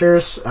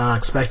Masters,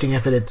 expecting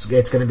if it's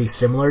going to be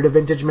similar to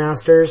Vintage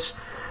Masters,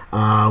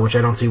 which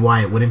I don't see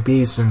why it wouldn't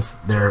be since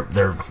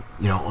they're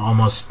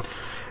almost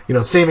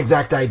same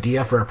exact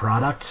idea for a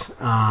product.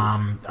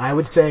 I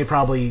would say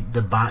probably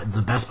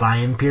the best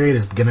buy-in period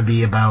is going to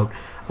be about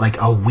like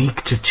a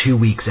week to 2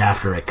 weeks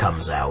after it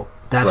comes out.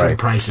 That's when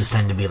prices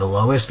tend to be the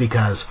lowest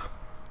because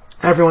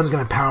everyone's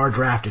going to power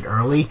draft it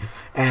early,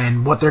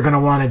 and what they're going to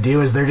want to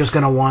do is they're just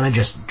going to want to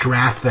just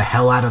draft the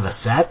hell out of the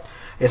set,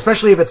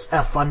 especially if it's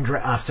a fun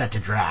set to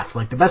draft.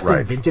 Like, the best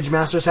thing Vintage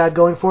Masters had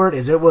going for it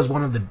is it was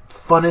one of the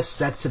funnest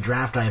sets to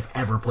draft I have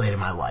ever played in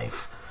my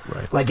life.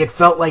 Right. Like,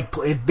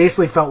 it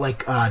basically felt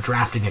like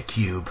drafting a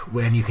cube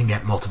when you can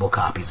get multiple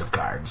copies of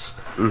cards.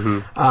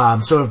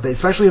 Mm-hmm. So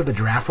especially if the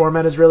draft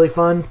format is really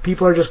fun,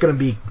 people are just going to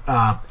be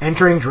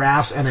entering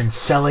drafts and then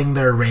selling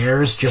their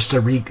rares just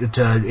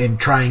to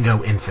try and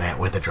go infinite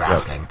with the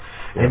drafting.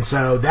 Yep. And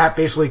so that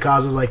basically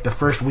causes like the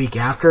first week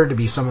after to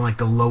be some of like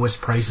the lowest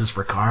prices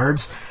for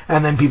cards,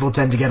 and then people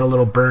tend to get a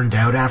little burned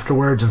out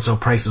afterwards, and so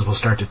prices will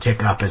start to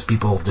tick up as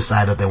people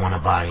decide that they want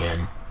to buy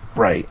in.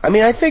 Right. I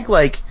mean, I think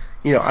like,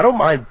 I don't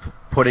mind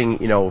putting,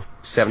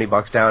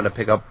 $70 down to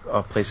pick up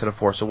a playset of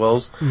Force of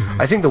Wills. Mm-hmm.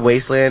 I think the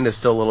Wasteland is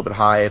still a little bit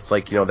high. It's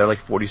like, they're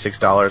like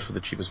 $46 for the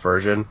cheapest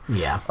version.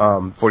 Yeah.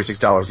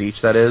 $46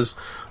 each, that is.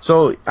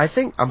 So I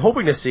think I'm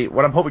hoping to see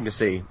Wasteland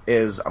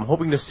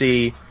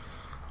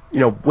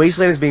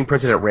is being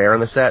printed at rare in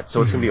the set,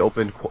 so it's going to be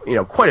opened,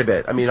 quite a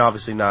bit. I mean,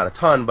 obviously not a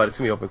ton, but it's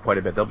going to be open quite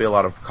a bit. There'll be a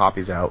lot of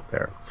copies out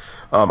there.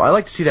 I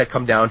like to see that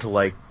come down to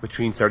like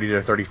between 30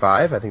 to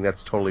 35. I think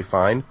that's totally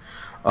fine.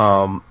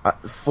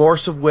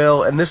 Force of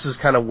Will, and this is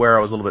kind of where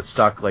I was a little bit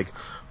stuck, like,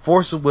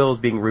 Force of Will is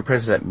being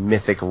reprinted at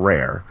Mythic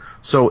Rare.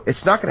 So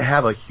it's not going to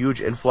have a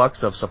huge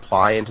influx of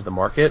supply into the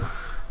market.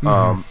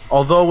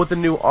 Although with the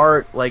new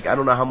art, like, I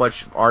don't know how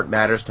much art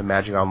matters to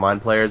Magic Online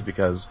players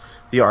because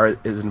the art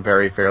isn't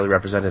very fairly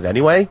represented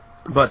anyway.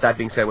 But that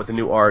being said, with the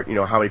new art,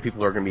 how many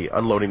people are going to be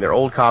unloading their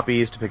old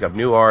copies to pick up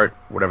new art,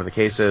 whatever the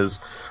case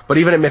is. But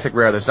even at Mythic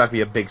Rare, there's not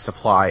going to be a big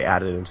supply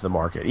added into the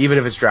market. Even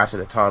if it's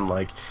drafted a ton,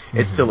 like,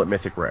 it's still at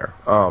Mythic Rare.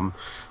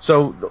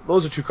 So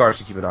those are two cards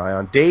to keep an eye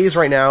on. Days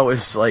right now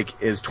is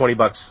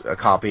 $20 a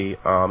copy.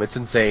 It's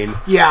insane.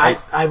 Yeah,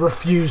 I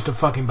refuse to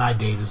fucking buy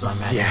Dazes on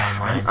Magic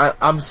Online.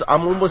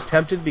 I'm almost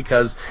tempted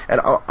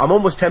I'm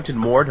almost tempted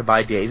more to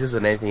buy Dazes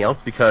than anything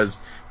else because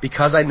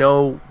I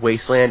know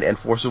Wasteland and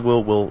Force of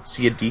Will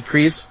see a decrease.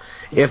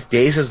 If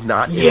Daze is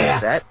not in the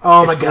set,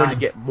 it's going to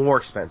get more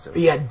expensive.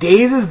 Yeah,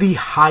 Daze is the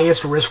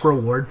highest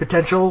risk-reward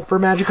potential for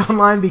Magic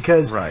Online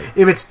because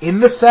if it's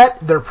in the set,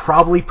 they're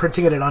probably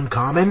printing it at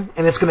uncommon,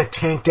 and it's going to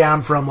tank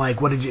down from like,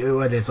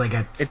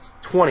 it's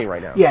 20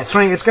 right now. Yeah, it's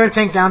 20. It's going to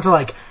tank down to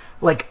like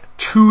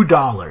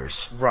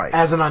 $2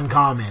 as an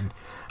uncommon,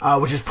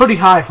 which is pretty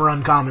high for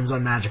uncommons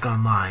on Magic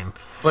Online.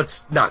 But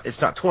it's not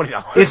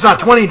 $20. It's not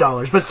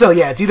 $20, but still,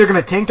 it's either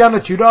going to tank down to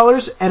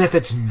 $2, and if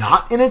it's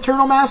not in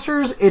Eternal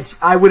Masters,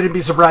 I wouldn't be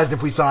surprised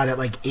if we saw it at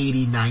like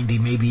 $80, $90,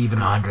 maybe even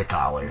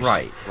 $100.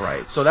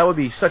 Right. So that would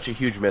be such a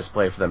huge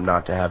misplay for them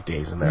not to have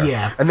Daze in there.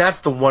 Yeah. And that's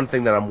the one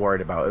thing that I'm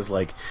worried about is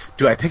like,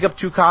 do I pick up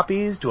 2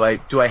 copies? Do I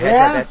hedge my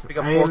bets to pick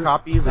up 4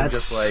 copies? And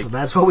just like,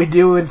 that's what we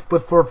do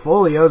with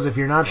portfolios. If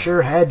you're not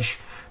sure, hedge.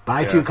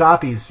 Buy 2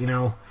 copies,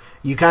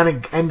 You kind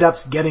of end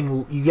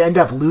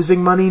up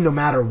losing money no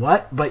matter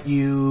what, but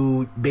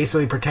you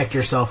basically protect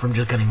yourself from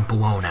just getting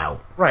blown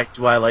out. Right.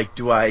 Do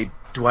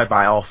I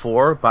buy all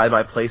 4? Buy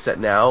my playset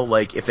now?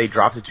 Like, if they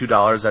drop to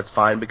 $2, that's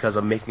fine because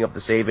I'm making up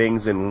the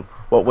savings and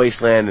what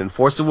Wasteland and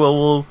Force of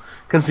Will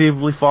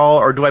conceivably fall?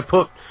 Or do I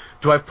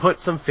put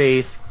some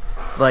faith,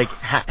 like,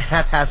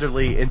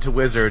 haphazardly into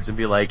Wizards and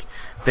be like,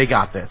 they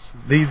got this.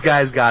 These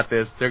guys got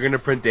this. They're gonna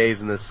print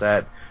days in this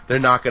set. They're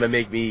not gonna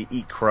make me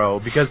eat crow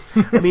because,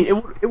 I mean,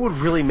 it would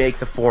really make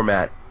the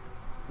format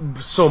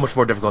so much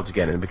more difficult to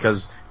get in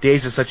because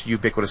Days is such a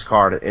ubiquitous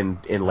card in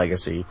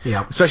Legacy.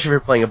 Yeah. Especially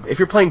if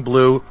you're playing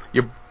blue,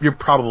 you're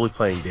probably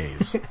playing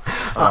Days.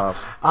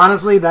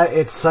 Honestly,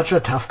 it's such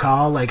a tough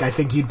call. Like, I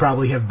think you'd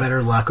probably have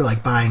better luck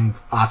like buying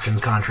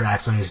options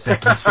contracts on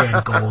Uzbekistan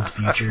Sand Gold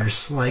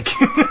futures. Like,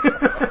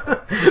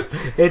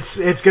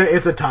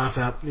 it's a toss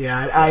up.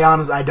 Yeah,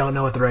 I don't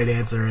know what the right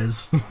answer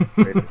is.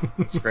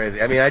 It's crazy.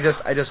 I mean, I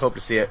just hope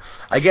to see it.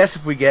 I guess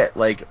if we get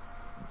like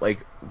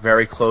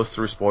very close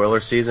through spoiler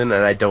season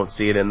and I don't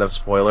see it in the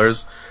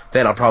spoilers,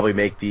 then I'll probably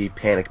make the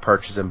panic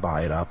purchase and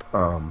buy it up.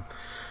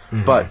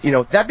 But,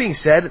 that being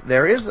said,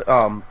 there is,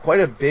 quite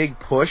a big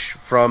push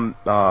from,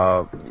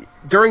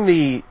 during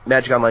the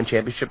Magic Online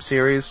Championship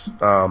series,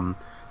 that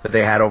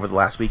they had over the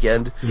last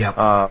weekend.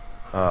 Yep.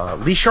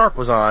 Lee Sharp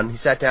was on. He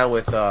sat down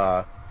with,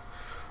 what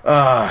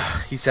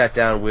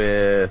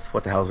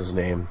the hell's his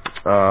name?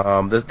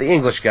 The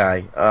English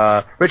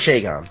guy, Rich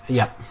Hagon.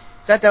 Yep.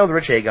 Sat down with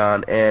Rich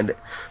Hagon and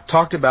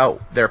talked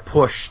about their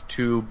push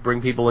to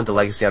bring people into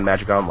Legacy on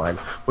Magic Online,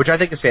 which I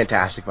think is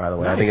fantastic, by the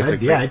way. Nice. I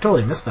think it's I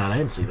totally missed that. I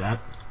didn't see that.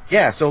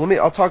 Yeah, so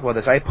I'll talk about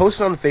this. I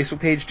posted on the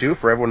Facebook page too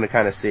for everyone to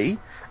kind of see,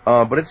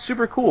 but it's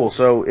super cool.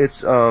 So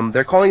it's,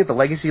 they're calling it the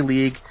Legacy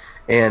League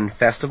and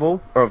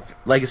Festival, or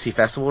Legacy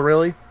Festival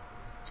really.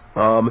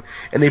 And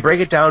they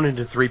break it down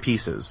into 3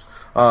 pieces.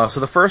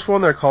 So the first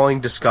one they're calling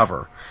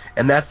Discover,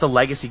 and that's the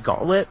Legacy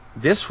Gauntlet.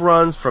 This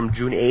runs from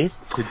June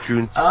 8th to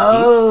June 16th.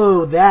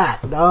 Oh, that.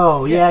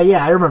 Oh, yeah,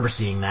 I remember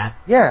seeing that.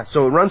 Yeah,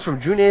 so it runs from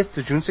June 8th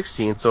to June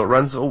 16th, so it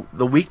runs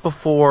the week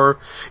before,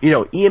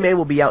 EMA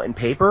will be out in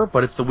paper,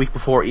 but it's the week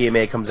before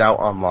EMA comes out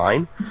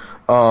online.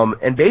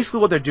 And basically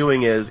what they're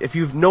doing is, if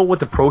you know what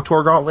the Pro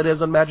Tour Gauntlet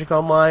is on Magic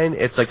Online,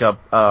 it's like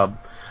a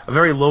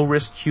very low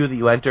risk queue that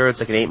you enter.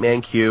 It's like an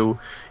 8-man queue.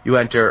 You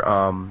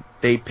enter,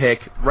 they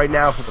pick, right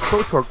now for the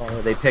Pro Tour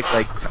Gauntlet, they pick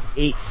like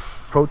 8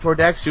 Pro Tour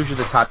decks, usually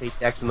the top 8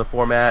 decks in the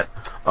format,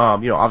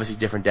 obviously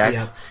different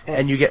decks,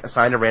 and you get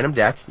assigned a random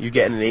deck, you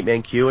get in an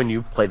 8-man queue, and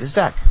you play this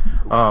deck.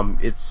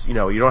 It's, you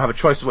don't have a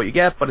choice of what you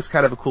get, but it's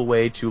kind of a cool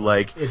way to,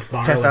 like,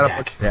 test out a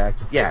bunch of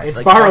decks. Yeah. It's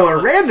like borrow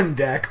a random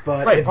deck,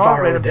 but right, it's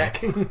borrow a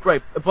deck.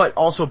 Right, but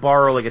also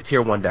borrow, like, a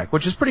tier 1 deck,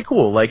 which is pretty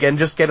cool, like, and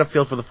just get a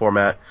feel for the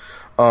format.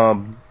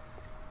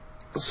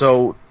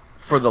 So,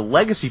 for the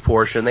Legacy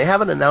portion, they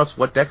haven't announced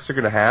what decks they're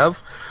gonna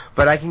have,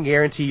 but I can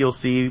guarantee you'll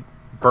see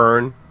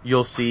Burn,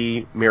 you'll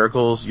see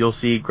Miracles, you'll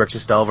see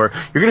Grixis Delver.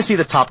 You're gonna see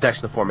the top decks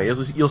in the format.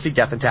 You'll see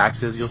Death and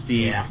Taxes, you'll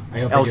see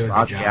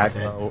Eldrazi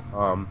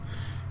Aggro.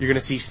 You're gonna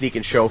see Sneak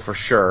and Show for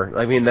sure.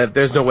 I mean,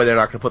 there's no way they're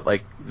not gonna put,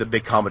 like, the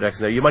big combo decks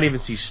in there. You might even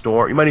see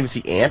Storm, you might even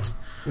see Ant,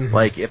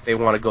 like, if they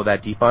want to go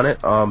that deep on it.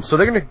 So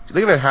they're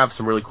gonna have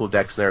some really cool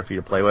decks in there for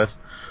you to play with.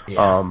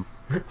 Yeah.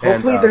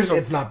 Hopefully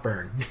it's not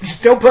Burn.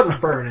 Just don't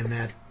put Burn in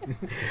that.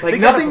 Like,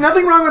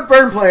 nothing wrong with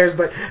Burn players,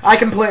 but I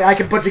can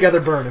put together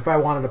Burn if I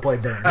wanted to play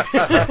Burn.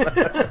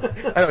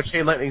 I know,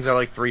 Chain Lightnings are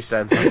like 3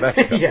 cents on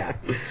Mexico. Yeah.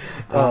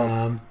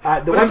 But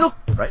it's still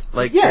cool, right?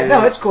 Like,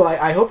 it's cool.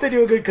 I hope they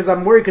do a good, because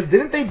I'm worried, because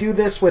didn't they do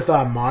this with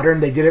Modern?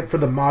 They did it for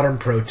the Modern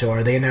Pro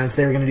Tour. They announced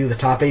they were going to do the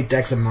top 8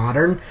 decks in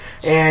Modern,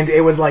 and it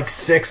was like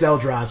 6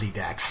 Eldrazi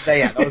decks.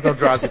 Yeah, that was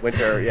Eldrazi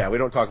Winter. Yeah, we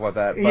don't talk about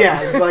that. But.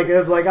 Yeah, it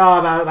was like,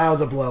 oh, that was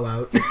a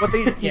blowout. But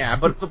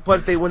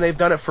when they've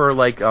done it for,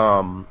 like,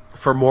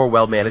 for more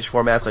well-managed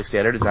formats like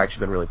Standard, it's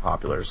actually been really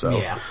popular, so.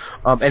 Yeah.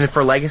 And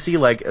for Legacy,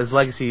 as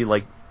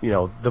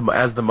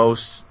the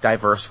most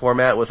diverse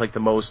format with, like, the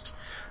most,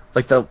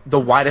 like, the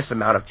widest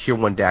amount of tier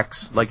 1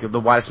 decks, like, the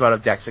widest amount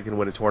of decks that can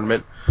win a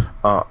tournament,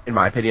 in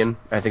my opinion.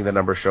 I think the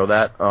numbers show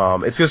that.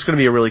 It's just gonna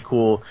be a really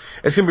cool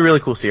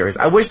series.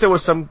 I wish there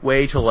was some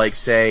way to, like,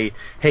 say,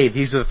 hey,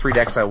 these are the 3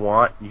 decks I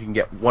want, you can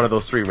get one of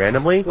those 3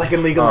 randomly. Like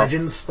in League of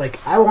Legends,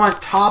 like, I want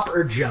top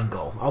or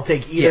jungle. I'll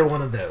take either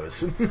one of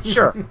those.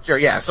 Sure,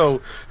 yeah.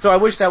 So I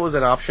wish that was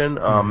an option,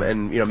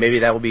 and, maybe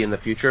that will be in the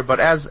future, but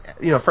as,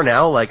 for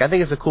now, like, I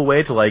think it's a cool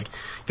way to, like,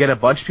 get a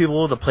bunch of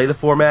people to play the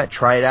format,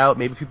 try it out,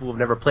 maybe people who have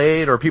never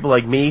played, or people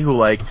like me who,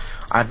 like,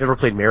 I've never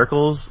played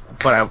Miracles,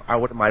 but I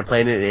wouldn't mind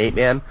playing it in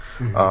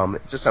 8-man.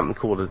 Just something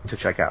cool to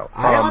check out.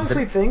 I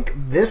honestly think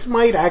this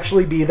might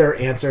actually be their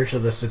answer to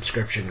the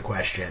subscription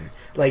question.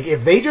 Like,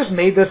 if they just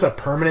made this a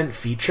permanent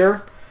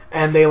feature,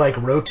 and they, like,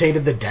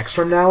 rotated the decks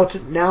from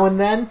now and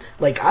then,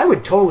 like, I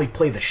would totally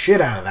play the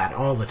shit out of that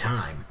all the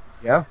time.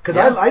 Yeah. Because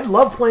I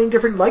love playing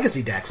different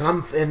Legacy decks,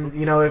 and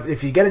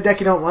if you get a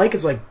deck you don't like,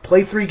 it's like,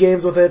 play 3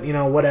 games with it,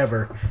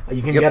 whatever.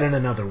 You can get in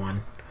another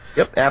one.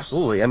 Yep,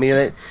 absolutely. I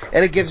mean,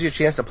 it gives you a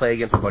chance to play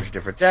against a bunch of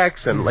different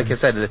decks, and like I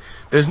said,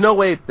 there's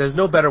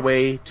no better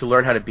way to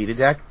learn how to beat a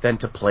deck than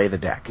to play the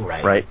deck.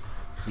 Right?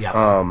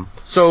 Yeah.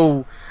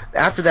 So,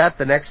 after that,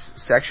 the next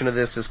section of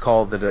this is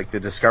called the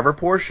Discover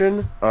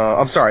portion.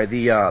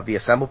 The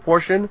Assemble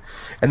portion,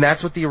 and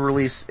that's what the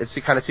release. It's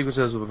the kind of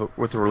sequences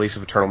with the release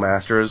of Eternal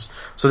Masters.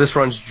 So this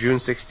runs June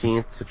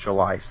 16th to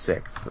July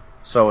 6th.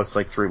 So it's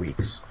like 3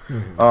 weeks.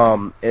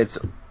 It's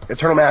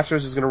Eternal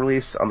Masters is going to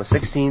release on the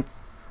 16th.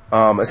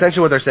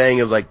 Essentially what they're saying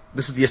is like,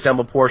 this is the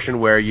assemble portion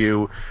where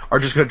you are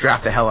just going to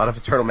draft the hell out of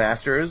Eternal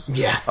Masters.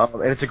 Yeah.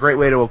 And it's a great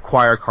way to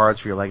acquire cards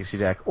for your Legacy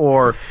deck.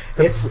 Or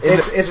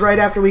it's right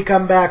after we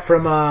come back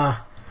from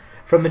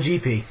the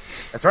GP.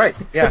 That's right.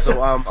 Yeah,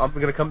 so I'm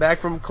going to come back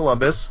from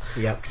Columbus,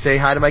 Yep. say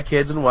hi to my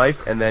kids and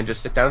wife, and then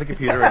just sit down at the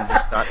computer and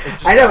just not...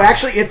 I know,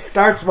 actually, it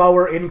starts while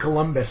we're in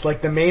Columbus.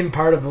 Like, the main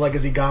part of the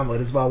Legacy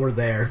Gauntlet is while we're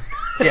there.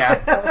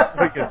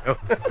 Yeah.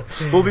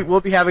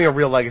 We'll be having a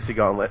real Legacy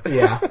Gauntlet.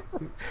 Yeah.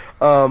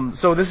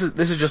 So this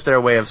is just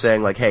their way of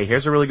saying, like, hey,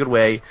 here's a really good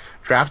way,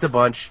 draft a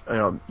bunch,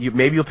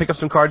 maybe you'll pick up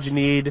some cards you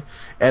need,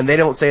 and they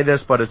don't say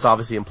this, but it's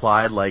obviously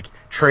implied, like,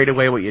 trade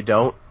away what you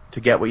don't to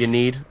get what you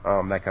need,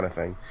 that kind of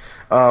thing.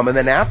 And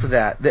then after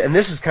that, and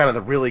this is kind of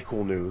the really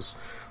cool news.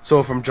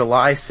 So from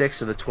July 6th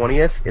to the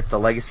 20th, it's the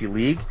Legacy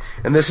League,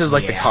 and this is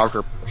like the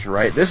Conquer portion,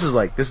 right? This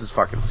is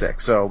fucking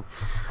sick. So,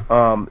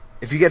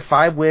 if you get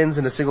 5 wins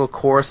in a single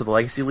course of the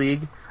Legacy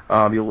League,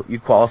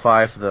 you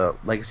qualify for the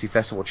Legacy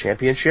Festival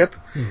Championship,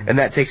 and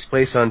that takes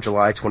place on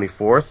July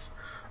 24th.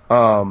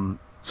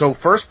 So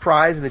first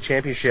prize in the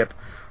championship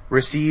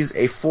receives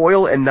a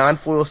foil and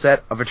non-foil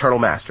set of Eternal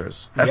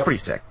Masters. That's pretty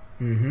sick.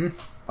 Mm-hmm.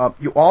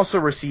 You also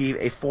receive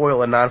a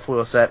foil and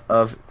non-foil set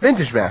of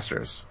Vintage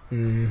Masters.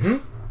 Mm-hmm.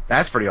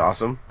 That's pretty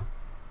awesome.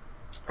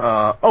 You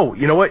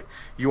know what?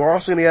 You are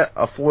also going to get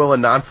a foil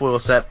and non-foil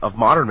set of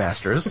Modern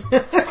Masters.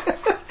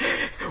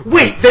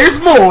 Wait,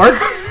 there's more!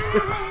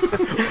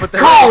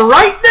 Call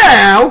right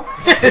now!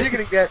 Then you're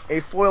going to get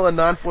a foil and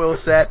non-foil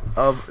set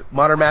of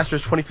Modern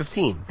Masters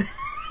 2015.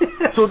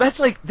 So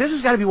that's like, this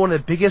has got to be one of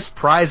the biggest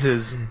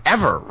prizes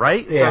ever,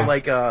 right?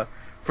 Yeah.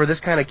 For this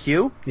kind of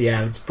queue.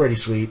 Yeah, it's pretty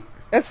sweet.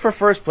 That's for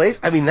first place.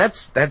 I mean,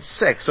 that's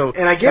sick. So,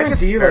 and I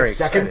guarantee you, like,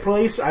 second exciting.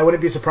 place, I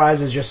wouldn't be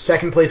surprised if just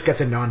second place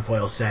gets a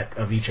non-foil set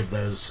of each of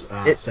those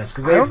sets.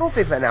 Cause I don't know if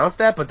they've announced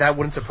that, but that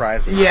wouldn't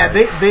surprise me. Yeah,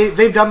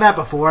 they've done that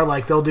before.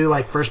 Like, they'll do,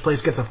 like, first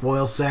place gets a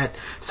foil set,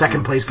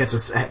 second place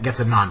gets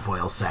a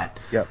non-foil set.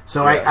 Yep.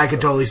 So I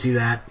could totally see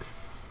that.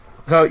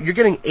 So you're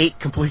getting 8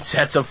 complete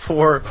sets of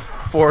four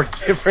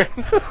different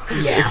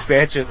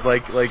expansions,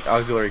 like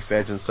auxiliary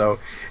expansions. So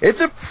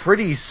it's a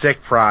pretty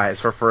sick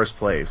prize for first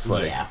place.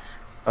 Yeah.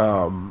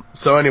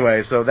 So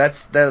anyway,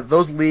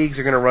 those leagues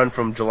are going to run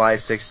from July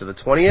 6th to the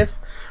 20th,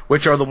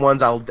 which are the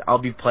ones I'll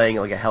be playing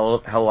like a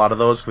hell lot of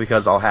those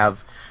because I'll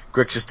have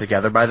Grixis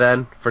together by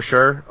then for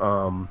sure.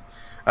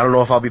 I don't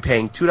know if I'll be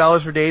paying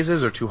 $2 for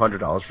Dazes or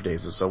 $200 for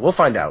Dazes, so we'll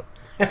find out.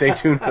 Stay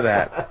tuned for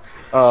that.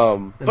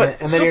 And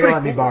then you're gonna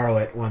let me borrow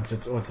it once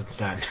it's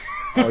done.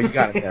 Oh, you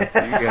got it,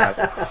 man. You got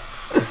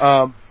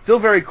it. Still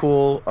very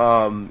cool.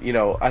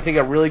 I think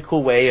a really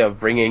cool way of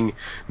bringing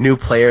new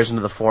players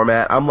into the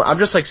format. I'm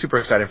just like super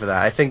excited for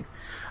that. I think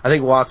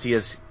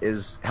WotC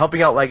is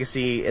helping out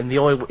Legacy, and the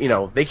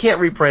only, they can't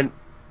reprint,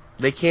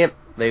 they can't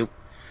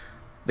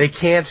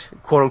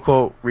quote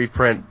unquote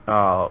reprint,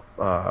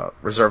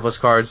 reserve list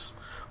cards,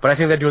 but I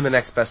think they're doing the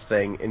next best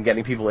thing in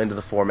getting people into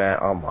the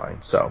format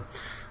online. So,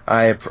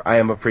 I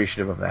am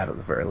appreciative of that at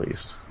the very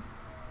least.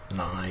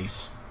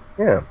 Nice.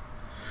 Yeah.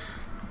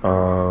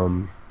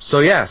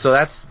 So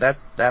that's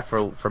that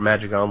for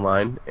Magic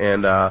Online,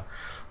 and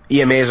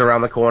EMA is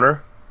around the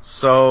corner.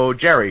 So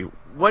Jerry,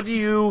 what do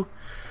you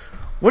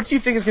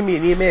think is going to be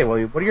an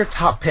EMA? What are your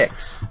top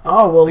picks?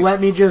 Oh, well, let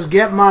me just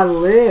get my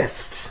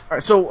list.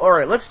 All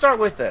right, let's start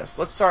with this.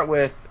 Let's start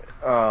with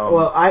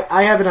well,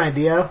 I have an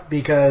idea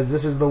because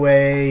this is the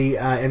way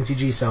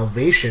MTG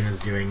Salvation is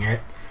doing it.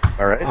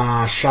 All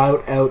right.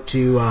 Shout out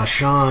to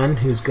Sean,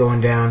 who's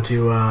going down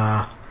to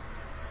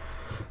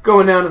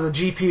the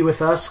GP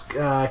with us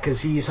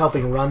because he's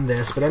helping run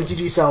this. But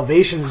MTG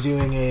Salvation's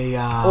doing a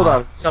hold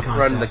on, something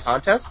running the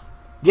contest.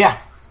 Yeah.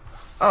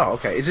 Oh,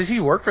 okay. Does he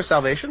work for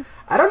Salvation?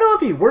 I don't know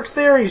if he works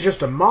there. He's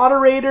just a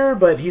moderator,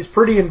 but he's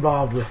pretty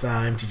involved with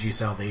MTG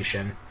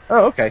Salvation.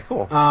 Oh, okay,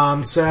 cool.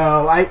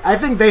 So I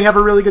think they have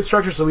a really good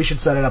structure, so we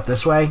should set it up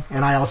this way.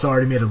 And I also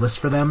already made a list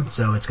for them,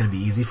 so it's going to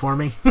be easy for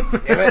me. Damn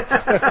it.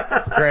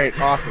 Great,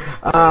 awesome.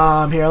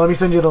 Here, let me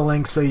send you the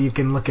link so you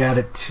can look at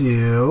it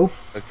too.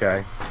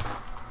 Okay.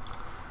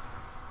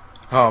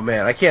 Oh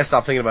man, I can't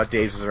stop thinking about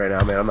Dazes right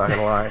now, man. I'm not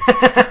gonna lie.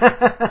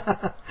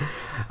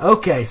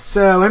 Okay,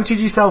 so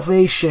MTG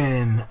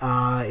Salvation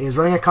is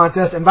running a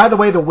contest, and by the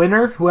way, the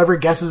winner, whoever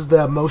guesses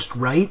the most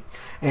right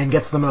and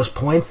gets the most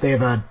points, they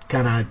have a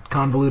kind of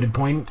convoluted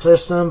point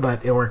system,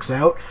 but it works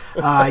out,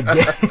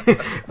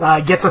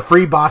 gets a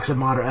free box of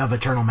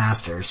Eternal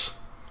Masters.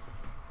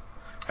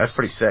 That's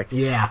pretty sick.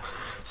 Yeah.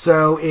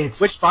 So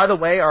it's which, by the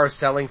way, are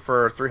selling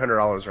for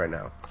 $300 right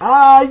now.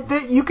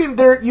 You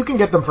can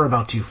get them for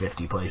about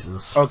 $250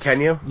 places. Oh, can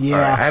you? Yeah,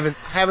 right. I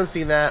haven't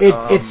seen that.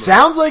 It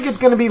sounds like it's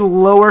going to be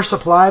lower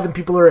supply than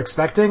people are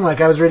expecting.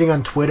 Like I was reading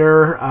on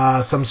Twitter,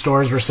 some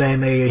stores were saying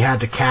they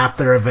had to cap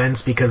their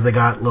events because they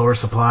got lower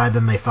supply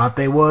than they thought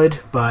they would.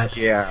 But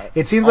yeah,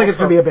 it seems like it's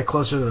going to be a bit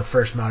closer to the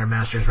first Modern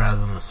Masters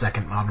rather than the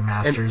second Modern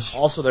Masters.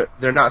 And also,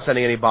 they're not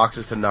sending any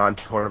boxes to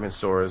non-tournament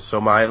stores. So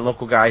my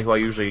local guy, who I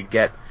usually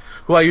get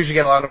who I usually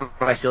get a lot of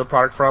my sealed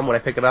product from when I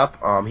pick it up,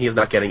 he is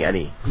not getting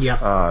any.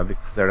 Yeah.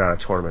 Because they're not a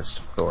tournament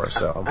store,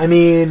 so. I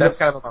mean, that's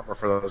kind of a bummer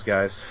for those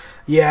guys.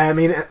 Yeah, I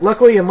mean,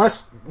 luckily,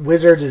 unless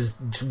Wizards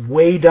is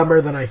way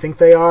dumber than I think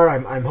they are,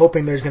 I'm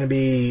hoping there's going to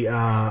be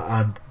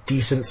a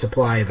decent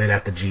supply of it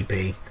at the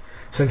GP.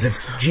 Since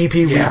it's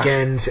GP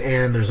weekend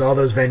and there's all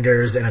those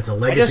vendors and it's a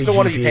legacy GP. I just don't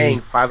want to be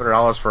paying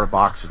 $500 for a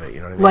box of it,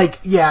 you know what I mean? Like,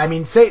 yeah, I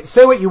mean, say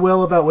what you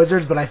will about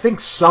Wizards, but I think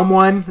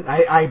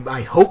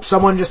I hope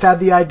someone just had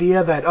the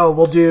idea that,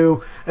 we'll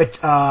do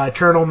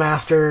Eternal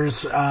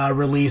Masters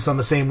release on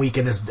the same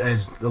weekend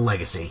as the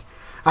Legacy.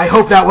 I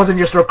hope that wasn't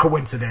just a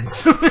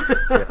coincidence.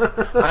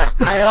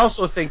 I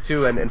also think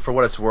too, and for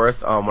what it's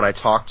worth, when I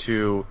talked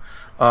to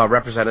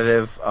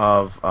representative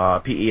of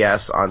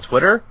PES on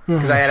Twitter,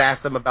 because I had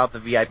asked them about the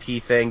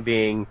VIP thing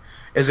being,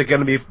 is it going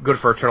to be good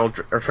for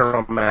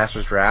Eternal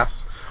Masters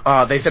drafts?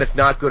 They said it's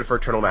not good for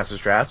Eternal Masters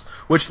drafts,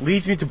 which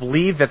leads me to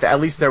believe that at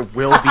least there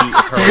will be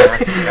Eternal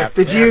Masters drafts.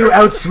 Did you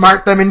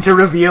outsmart them into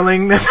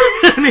revealing that?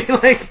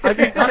 I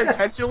mean, not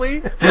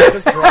intentionally,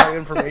 just drawing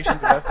information the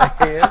best I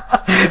can.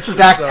 Just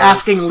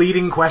asking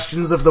leading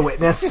questions of the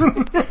witness.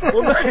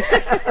 Well,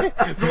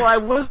 I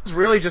was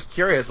really just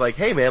curious, like,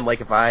 hey man,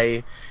 like if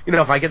I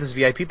get this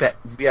VIP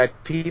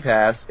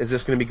pass, is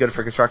this going to be good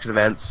for construction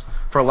events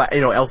for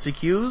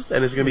LCQs,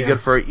 and is it going to be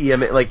good for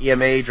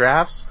EMA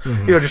drafts?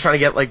 Just trying to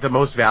get like the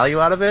most value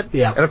out of it.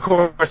 Yeah. And of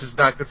course, it's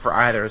not good for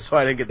either, so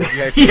I didn't get the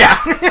VIP.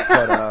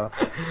 Yeah.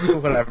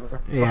 But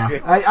whatever. Yeah.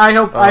 I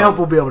hope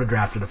we'll be able to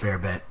draft it a fair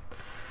bit.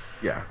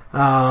 Yeah.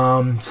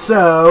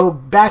 So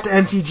back to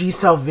MTG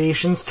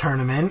Salvation's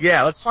tournament.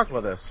 Yeah, let's talk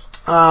about this.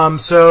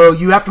 So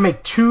you have to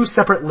make 2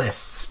 separate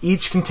lists,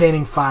 each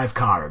containing 5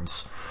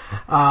 cards.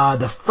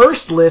 The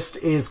first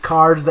list is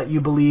cards that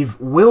you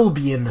believe will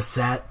be in the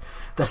set.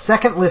 The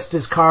second list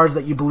is cards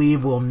that you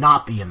believe will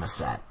not be in the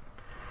set.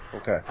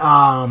 Okay.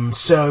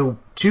 So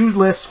 2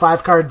 lists,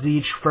 5 cards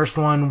each. First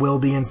one will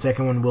be in,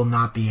 second one will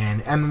not be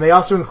in. And they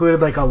also included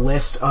like a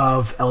list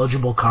of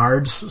eligible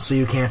cards, so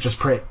you can't just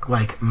pick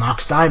like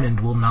Mox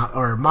Diamond will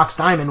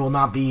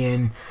not be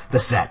in the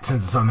set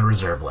since it's on the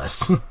reserve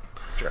list.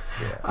 Sure.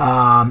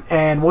 Yeah.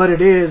 And what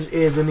it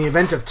is in the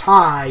event of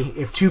tie,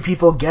 if 2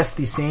 people guess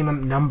the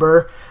same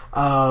number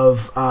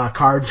of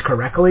cards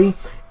correctly,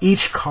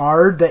 each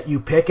card that you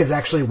pick is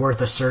actually worth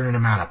a certain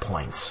amount of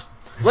points.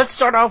 Let's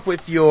start off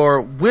with your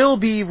will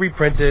be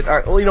reprinted. All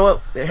right, well, you know what?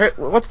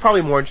 What's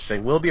probably more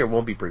interesting, will be or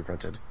won't be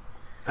reprinted?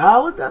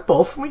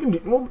 Both.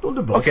 We'll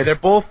do both. Okay, they're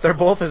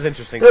both as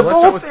interesting. They're so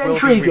let's both start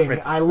with intriguing.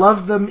 I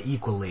love them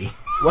equally.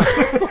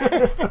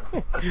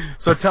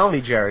 So tell me,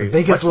 Jerry. The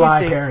biggest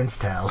lie parents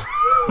tell.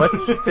 What do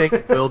you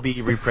think will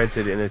be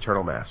reprinted in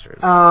Eternal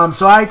Masters?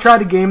 So I tried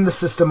to game the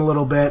system a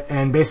little bit,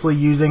 and basically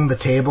using the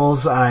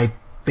tables, I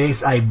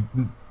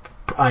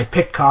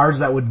picked cards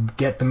that would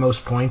get the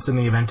most points in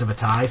the event of a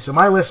tie, so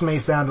my list may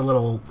sound a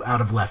little out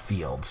of left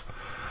field.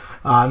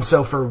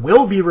 So for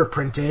will be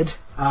reprinted,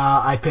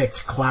 I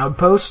picked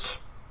Cloudpost,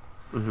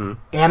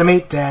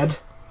 Animate Dead,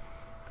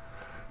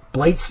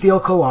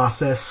 Blightsteel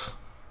Colossus,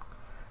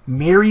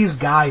 Miri's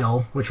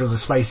Guile, which was a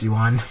spicy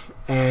one,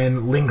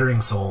 and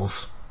Lingering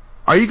Souls.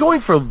 Are you going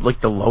for like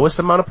the lowest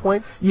amount of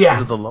points? Yeah.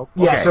 Is it the low?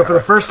 Yeah, okay, so for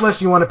the first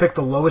list you want to pick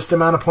the lowest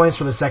amount of points,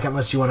 for the second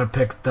list you want to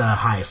pick the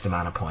highest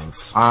amount of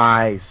points.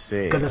 I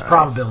see. Because it's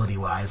probability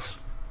wise.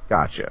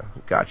 Gotcha.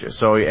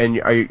 So, and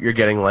you're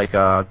getting like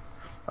a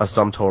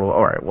sum total.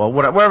 Alright, well,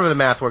 whatever the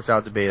math works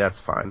out to be, that's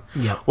fine.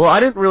 Yep. Well, I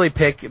didn't really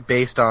pick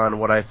based on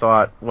what I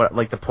thought,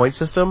 like the point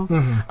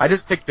system. I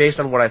just picked based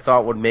on what I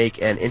thought would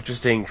make an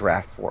interesting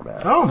draft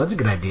format. Oh, that's a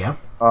good idea.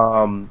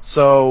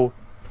 So,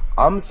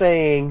 I'm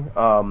saying,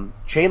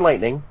 Chain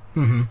Lightning.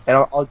 And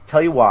I'll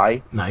tell you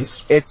why.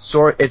 Nice. It's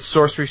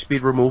sorcery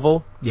speed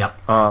removal.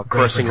 Yep.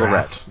 For a single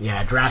draft. red.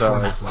 Yeah, draft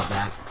formats love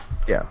that.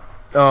 Yeah.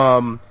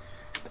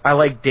 I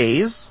like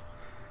Days.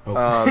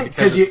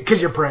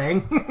 Because you're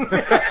praying.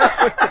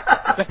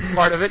 That's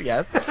part of it,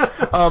 yes.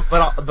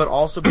 But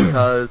also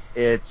because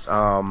it's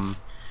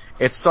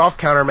soft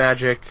counter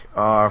magic,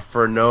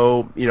 for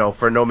no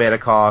mana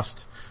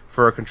cost,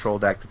 for a control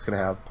deck that's gonna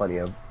have plenty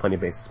of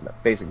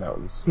basic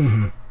mountains.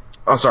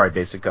 Oh, sorry,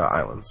 basic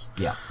islands.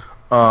 Yeah.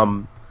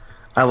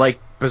 I like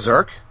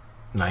Berserk.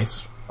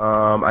 Nice.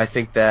 I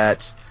think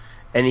that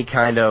any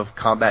kind of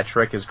combat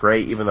trick is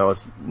great, even though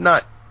it's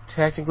not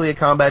technically a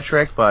combat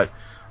trick, but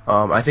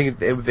I think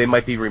they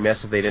might be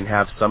remiss if they didn't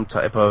have some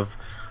type of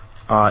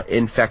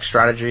infect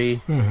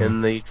strategy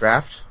in the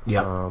draft.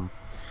 Yep.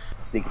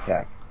 Sneak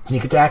attack.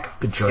 Sneak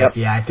attack? Good choice.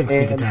 Yep. Yeah, I think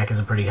sneak attack is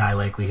a pretty high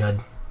likelihood.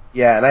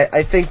 Yeah, and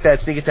I think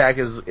that sneak attack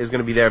is going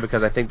to be there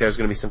because I think there's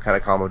going to be some kind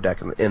of combo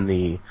deck in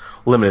the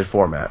limited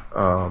format.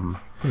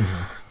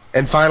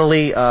 And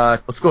finally,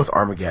 let's go with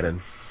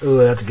Armageddon. Ooh,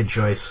 that's a good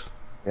choice.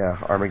 Yeah,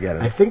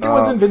 Armageddon. I think it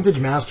was in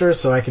Vintage Masters,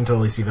 so I can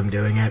totally see them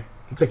doing it.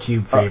 It's a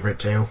cube favorite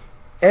too.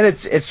 And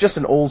it's just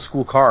an old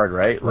school card,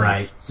 right? Like,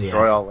 right.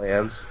 Destroy all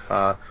lands.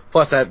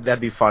 Plus that'd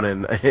be fun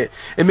and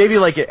maybe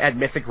like at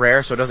Mythic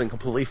Rare, so it doesn't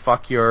completely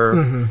fuck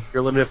your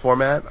limited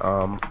format.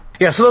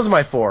 Yeah, so those are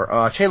my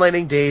 4. Chain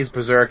Lightning, Days,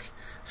 Berserk,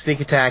 Sneak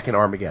Attack, and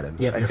Armageddon.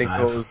 Yep,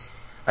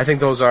 I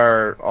think those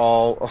are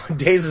all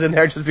Days is in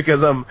there just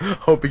because I'm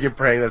hoping and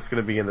praying that's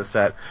going to be in the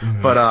set.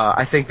 Mm-hmm. But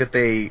I think that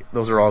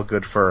those are all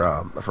good for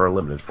a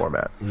limited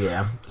format.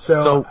 Yeah.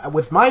 So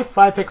with my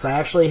 5 picks, I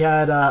actually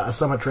had a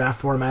Summit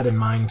draft format in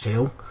mind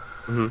too.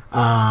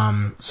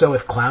 Mm-hmm. So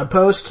with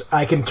Cloudpost,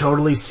 I can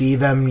totally see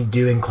them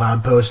doing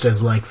Cloudpost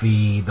as like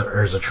the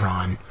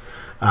Urzatron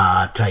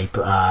type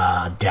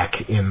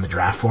deck in the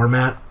draft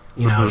format.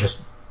 You know,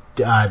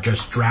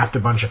 just draft a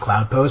bunch of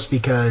Cloudposts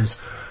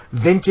because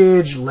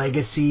Vintage,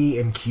 Legacy,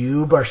 and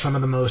Cube are some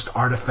of the most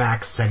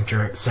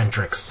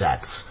artifact-centric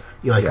sets.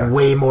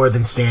 Way more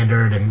than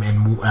Standard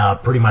and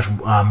pretty much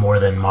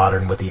more than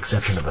Modern with the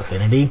exception of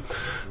Affinity.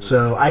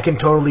 So I can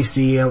totally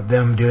see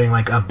them doing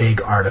like a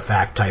big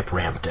artifact-type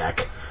ramp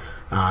deck.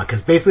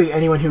 Because basically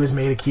anyone who has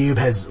made a Cube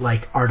has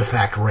like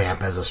artifact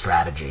ramp as a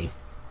strategy.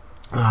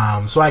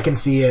 So I can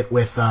see it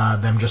with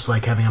them just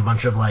like having a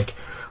bunch of like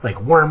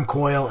Worm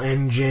Coil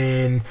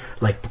Engine,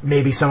 like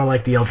maybe some of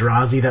like the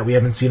Eldrazi that we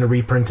haven't seen a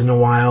reprint in a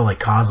while, like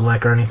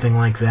Kozilek or anything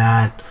like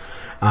that.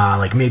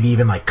 Like maybe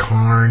even like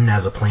Karn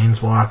as a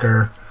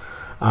Planeswalker.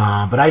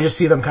 But I just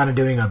see them kind of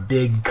doing a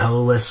big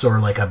colorless or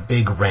like a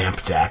big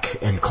ramp deck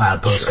and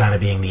Cloudpost kind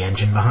of being the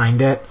engine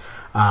behind it.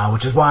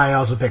 Which is why I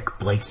also picked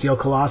Blightsteel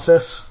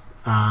Colossus.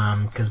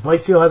 Cause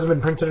Blightsteel hasn't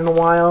been printed in a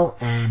while,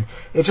 and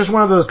it's just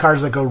one of those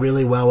cards that go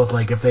really well with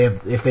like if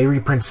they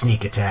reprint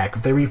Sneak Attack,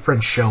 if they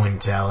reprint Show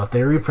and Tell, if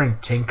they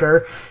reprint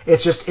Tinker,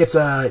 it's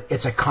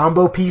a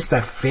combo piece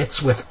that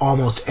fits with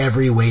almost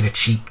every way to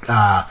cheat,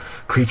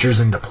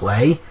 creatures into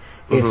play.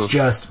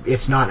 Mm-hmm.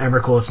 It's not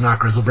Emrakul, it's not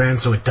Griselbrand,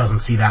 so it doesn't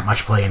see that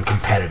much play in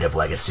competitive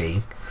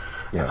Legacy.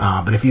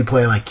 Yeah. But if you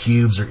play like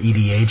Cubes or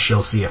EDH,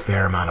 you'll see a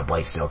fair amount of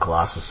Blightsteel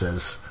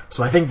Colossuses.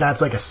 So I think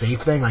that's like a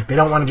safe thing. Like they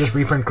don't want to just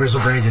reprint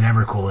Griselbrand and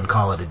Emrakul and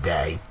call it a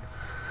day.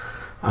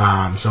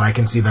 So I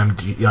can see them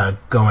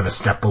going a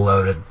step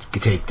below to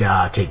take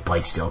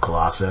Blightsteel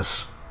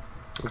Colossus.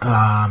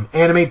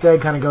 Animate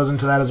Dead kind of goes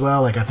into that as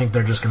well. Like I think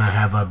they're just gonna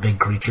have a big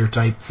creature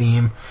type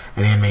theme,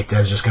 and Animate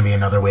Dead is just gonna be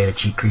another way to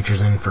cheat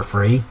creatures in for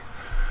free.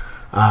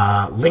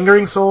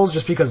 Lingering Souls,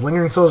 just because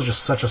Lingering Souls is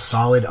just such a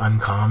solid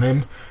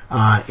uncommon,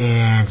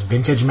 and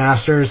Vintage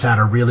Masters had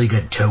a really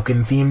good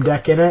token theme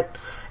deck in it.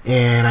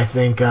 And I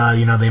think,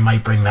 they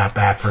might bring that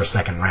back for a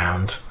second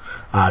round.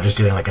 Just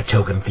doing like a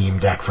token theme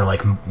deck for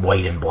like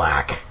white and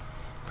black.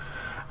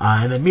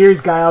 And then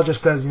Miri's Guile,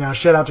 just because,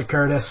 shout out to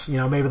Curtis,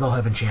 maybe they'll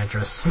have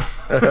Enchantress.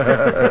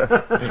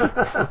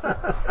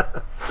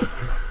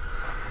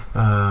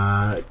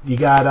 You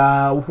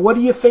got, what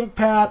do you think,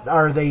 Pat?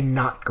 Are they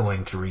not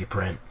going to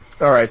reprint?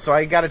 Alright, so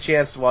I got a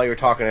chance while you were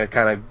talking to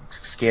kind of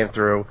scan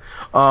through.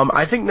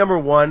 I think number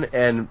one,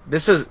 and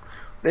this is,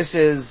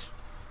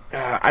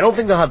 I don't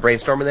think they'll have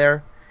Brainstorm in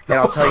there, and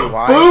I'll tell you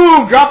why.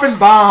 Boom! Dropping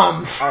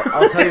bombs!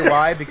 I'll tell you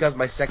why, because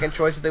my second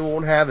choice that they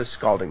won't have is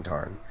Scalding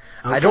Tarn.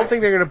 Okay. I don't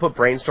think they're going to put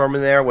Brainstorm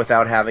in there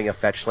without having a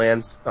fetch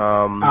lands they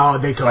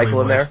totally cycle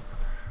would. In there.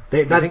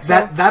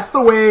 That's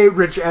the way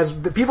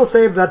people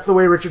say that's the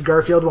way Richard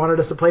Garfield wanted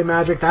us to play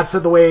Magic. That's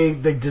the way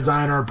the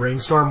designer of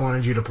Brainstorm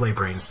wanted you to play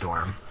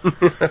Brainstorm.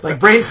 Like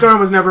Brainstorm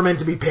was never meant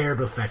to be paired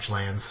with fetch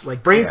lands.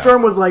 Like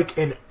Brainstorm was like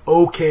an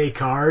okay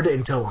card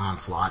until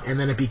Onslaught, and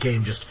then it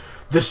became just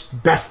this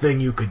best thing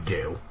you could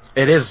do.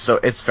 It is, so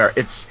it's fair.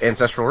 It's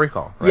Ancestral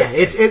Recall,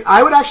 right? Yeah,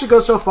 I would actually go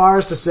so far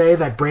as to say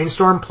that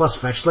Brainstorm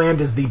plus Fetchland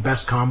is the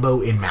best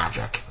combo in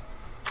Magic.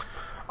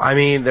 I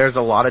mean, there's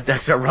a lot of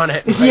decks that run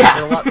it.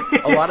 Yeah.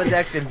 A lot of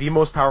decks in the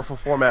most powerful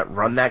format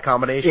run that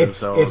combination.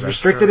 It's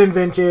restricted in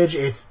Vintage.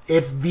 It's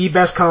the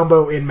best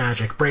combo in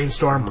Magic.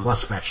 Brainstorm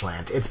plus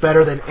Fetchland. It's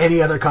better than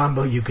any other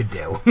combo you could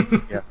do.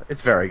 Yeah,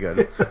 it's very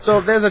good.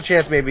 So there's a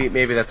chance maybe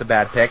that's a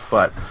bad pick,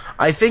 but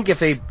I think if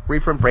they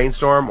reprint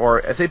Brainstorm or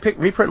if they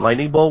reprint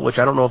Lightning Bolt, which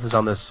I don't know if is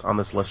on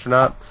this list or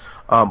not,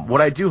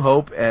 what I do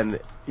hope, and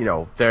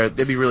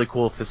they'd be really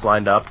cool if this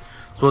lined up,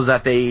 was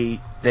that they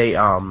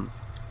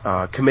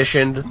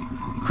commissioned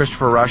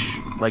Christopher Rush,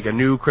 like a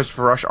new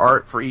Christopher Rush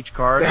art for each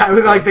card. Yeah,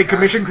 like they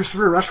commissioned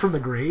Christopher Rush from the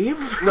grave?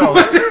 No,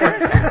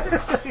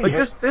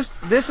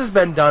 this has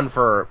been done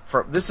for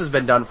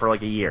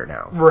like a year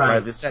now.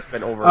 Right. This set's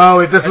been over.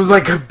 Oh, this was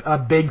like a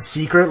big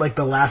secret, like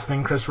the last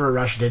thing Christopher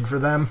Rush did for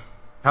them.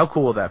 How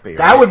cool would that be?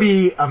 That would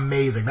be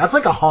amazing. That's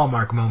like a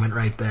Hallmark moment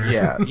right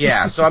there.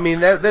 Yeah. So I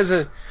mean,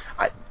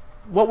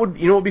 what would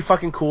be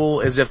fucking cool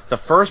is if the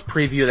first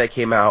preview that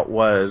came out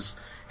was,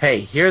 hey,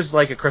 here's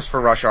like a Christopher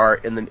Rush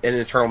art in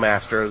Eternal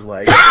Masters,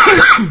 like,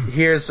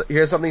 here's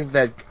something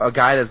that a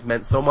guy that's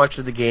meant so much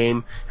to the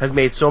game, has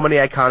made so many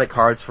iconic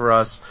cards for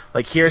us,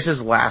 like, here's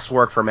his last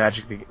work for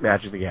Magic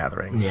the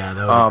Gathering. Yeah,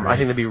 that would be great. I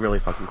think that'd be really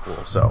fucking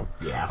cool, so.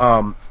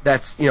 Yeah.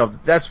 That's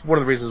one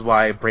of the reasons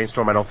why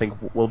Brainstorm I don't think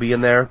will be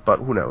in there, but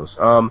who knows.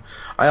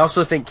 I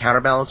also think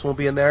Counterbalance won't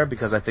be in there,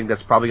 because I think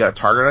that's probably got a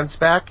target on its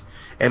back.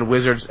 And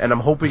Wizards, and I'm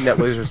hoping that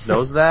Wizards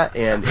knows that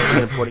and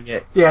isn't putting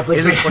it in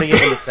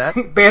the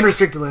set. Ban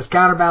restricted ridiculous.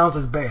 Counterbalance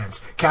is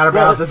bans.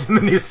 Counterbalance is in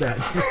the new set.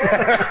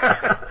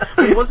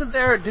 Wasn't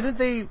there? Didn't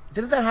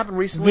that happen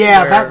recently?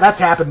 Yeah, that's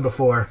happened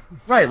before.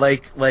 Right,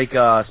 like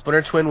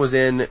Splinter Twin was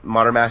in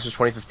Modern Masters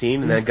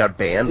 2015 and then got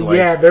banned.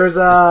 Yeah, there's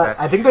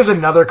I think there's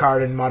another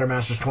card in Modern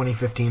Masters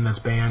 2015 that's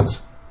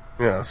banned.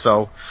 Yeah,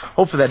 so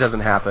hopefully that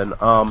doesn't happen.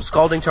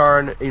 Scalding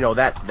Tarn,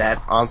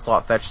 that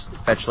Onslaught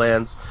fetch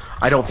lands.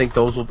 I don't think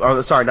those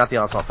will. Sorry, not the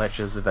Onslaught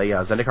fetches. The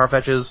Zendikar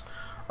fetches.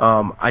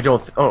 I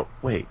don't. Oh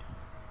wait.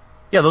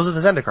 Yeah, those are the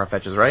Zendikar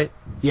fetches, right?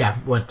 Yeah,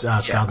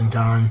 Scalding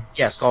Tarn?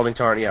 Yeah, Scalding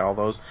Tarn, yeah, all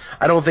those.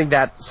 I don't think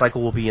that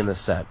cycle will be in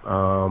this set.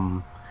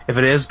 If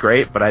it is,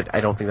 great, but I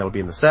don't think that'll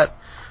be in the set.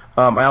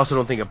 I also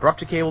don't think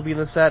Abrupt Decay will be in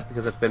the set,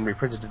 because it's been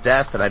reprinted to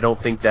death, and I don't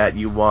think that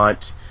you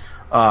want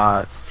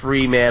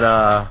 3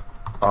 mana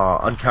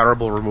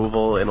uncounterable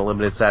removal in a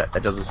limited set.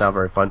 That doesn't sound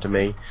very fun to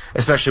me.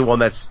 Especially one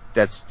that's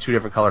 2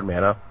 different colored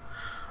mana.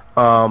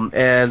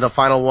 And the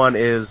final one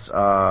is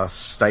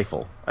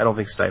Stifle. I don't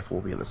think Stifle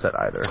will be in the set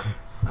either.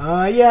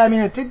 Yeah, I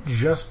mean, it did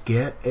just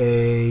get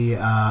a,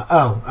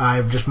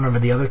 I just remember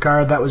the other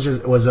card that was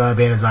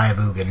Vanazaya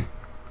Vugan.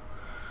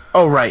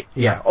 Oh, right.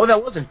 Yeah. Oh,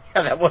 that wasn't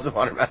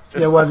Modern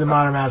Masters. It wasn't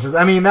Modern Masters.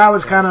 I mean, that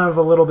was kind of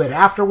a little bit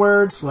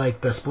afterwards, like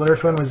the Splitter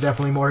Twin was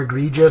definitely more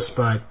egregious,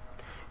 but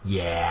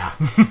yeah.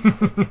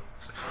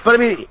 But I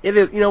mean, it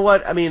is, you know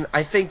what? I mean,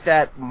 I think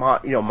that,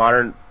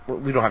 Modern,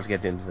 we don't have to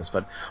get into this,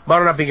 but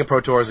Modern not being a Pro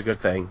Tour is a good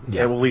thing.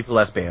 Yeah. It will lead to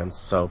less bans,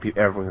 so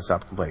everyone can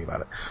stop complaining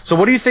about it. So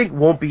what do you think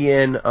won't be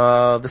in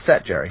the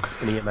set, Jerry,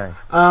 in EMA?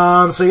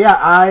 So yeah,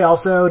 I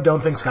also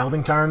don't think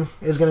Scalding Tarn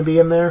is going to be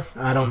in there.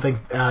 I don't think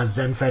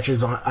Zen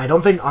fetches I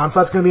don't think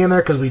Onslaught's going to be in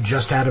there because we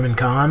just had him in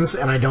cons,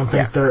 and I don't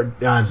think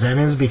Zen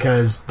is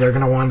because they're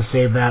going to want to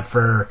save that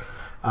for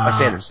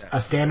a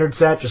standard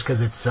set just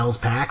because it sells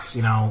packs,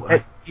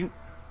 sorry,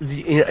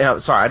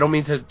 I don't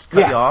mean to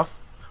cut you off,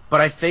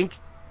 but I think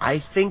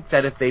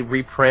that if they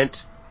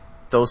reprint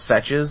those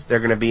fetches, they're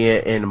going to be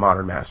in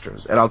Modern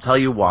Masters. And I'll tell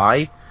you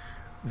why.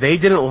 They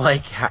didn't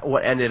like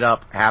what ended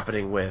up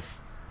happening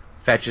with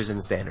fetches in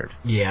Standard.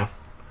 Yeah.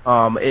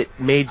 I think it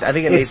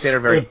made Standard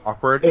very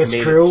awkward. It's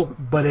true,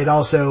 but it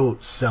also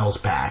sells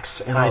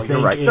packs. And I think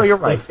you're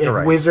right.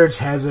 If Wizards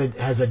has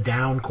a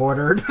down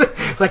quarter,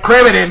 like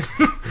cram it in.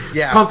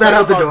 Yeah. Pump that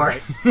out the door.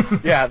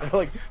 Yeah, they're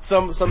like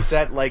some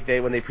set, like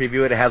when they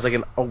preview it has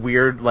like a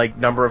weird like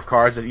number of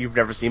cards that you've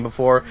never seen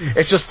before.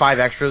 It's just 5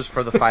 extras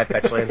for the 5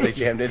 fetch lands they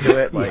jammed into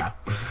it.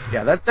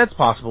 That's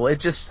possible.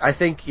 It just, I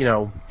think,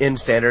 in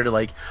Standard,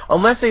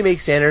 unless they make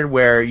Standard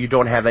where you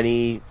don't have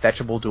any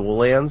fetchable dual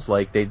lands,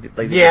 that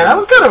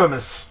was kind of a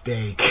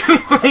mistake.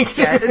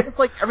 It's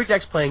like every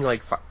deck's playing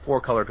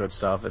 4 color code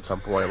stuff at some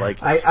point.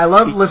 I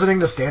love listening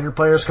to Standard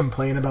players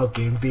complain about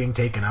games being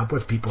taken up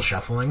with people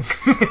shuffling.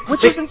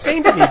 Which is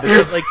insane to me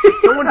because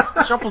no one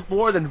shuffles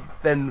more than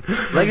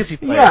Legacy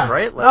players,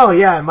 right?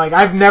 And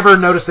I've never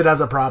noticed it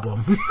as a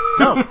problem.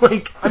 No.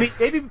 I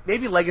mean,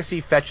 maybe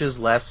Legacy fetches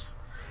less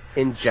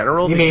in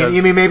general. You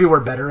mean maybe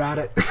we're better at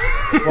it?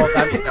 Well,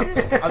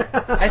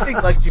 I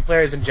think Legacy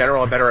players in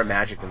general are better at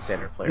Magic than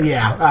Standard players.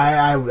 Yeah,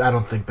 I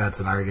don't think that's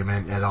an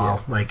argument at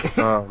all.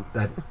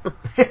 That.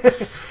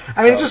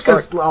 I mean, just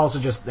because also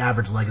just the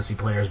average Legacy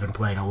player has been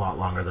playing a lot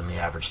longer than the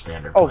average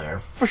Standard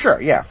player. For sure.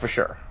 Yeah, for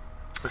sure.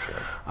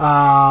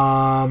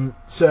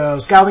 So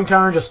Scalding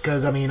Tarn, just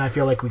because, I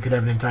feel like we could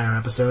have an entire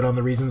episode on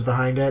the reasons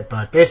behind it,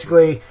 but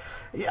basically,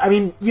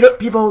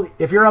 people,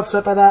 if you're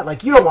upset by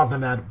that, you don't want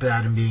them that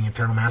bad in being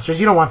Eternal Masters.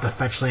 You don't want the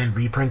fetch land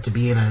reprint to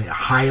be in a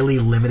highly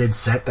limited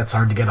set that's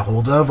hard to get a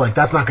hold of.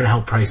 That's not going to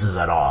help prices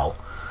at all,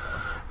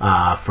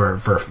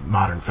 for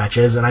modern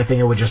fetches, and I think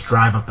it would just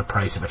drive up the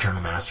price of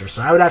Eternal Masters.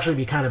 So I would actually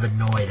be kind of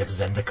annoyed if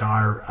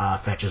Zendikar,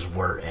 fetches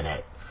were in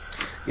it.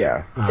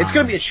 Yeah. It's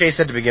going to be a chase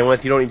set to begin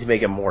with. You don't need to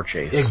make it more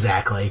chase.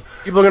 Exactly.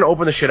 People are going to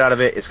open the shit out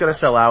of it. It's going to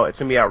sell out. It's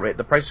going to be outrageous.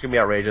 The price is going to be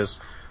outrageous.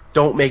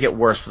 Don't make it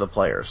worse for the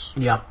players.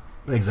 Yep.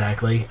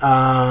 Exactly.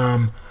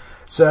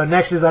 So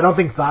next is, I don't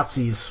think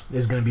Thoughtseize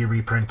is going to be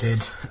reprinted.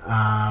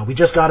 We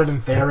just got it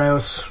in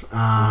Theros.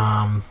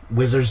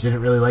 Wizards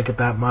didn't really like it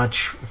that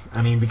much.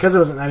 Because it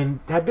was,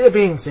 it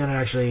being standard,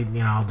 actually,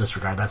 I'll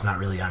disregard. That's not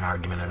really an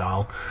argument at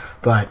all.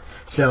 But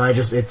still,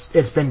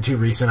 it's been too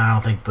recent. I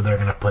don't think they're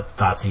going to put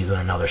Thoughtseize in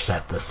another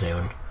set this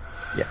soon.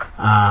 Yeah.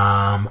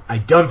 I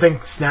don't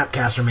think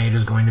Snapcaster Mage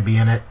is going to be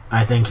in it.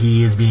 I think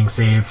he is being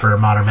saved for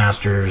Modern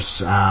Masters,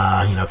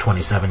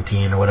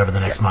 2017 or whatever the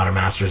next Modern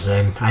Masters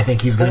in. I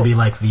think he's going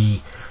to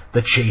be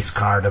the chase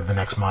card of the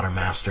next Modern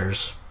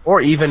Masters.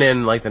 Or even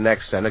in the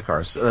next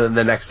Zendikar,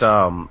 the next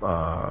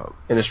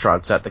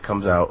Innistrad set that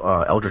comes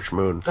out, Eldritch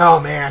Moon.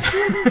 Oh man.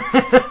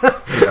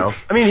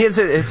 It's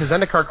a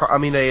Zendikar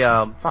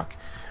card.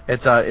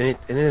 It's an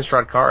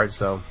Innistrad card,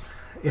 so.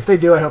 If they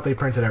do, I hope they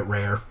print it at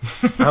Rare.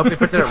 I hope they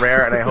print it at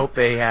Rare, and I hope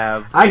they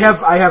have. I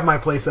have my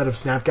playset of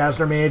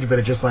Snapcaster Mage, but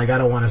it's just I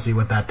don't want to see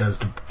what that does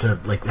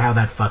to how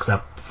that fucks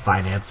up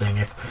financing.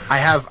 If I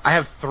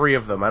have 3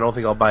 of them. I don't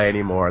think I'll buy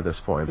any more at this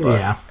point. But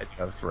yeah, I do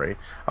have 3.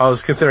 I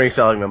was considering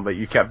selling them, but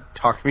you kept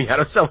talking me out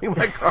of selling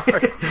my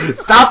cards.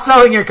 Stop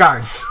selling your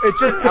cards.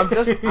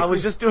 I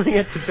was just doing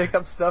it to pick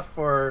up stuff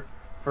for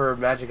for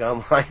Magic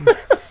Online.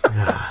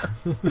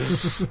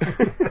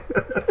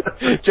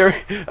 Jerry,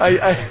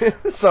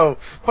 so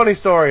funny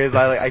story is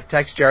I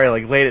text Jerry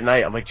like late at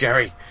night. I'm like,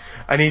 Jerry,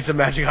 I need some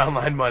Magic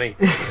Online money.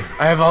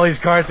 I have all these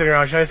cards sitting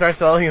around. Should I start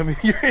selling them?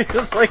 You're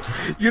just like,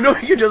 you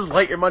can just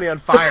light your money on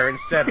fire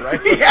instead, right?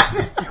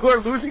 Yeah. You are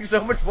losing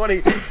so much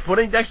money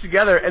putting decks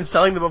together and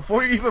selling them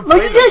before you even play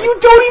them. You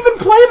don't even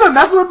play them.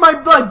 That's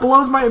what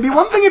blows my. It'd be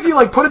one thing if you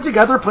put it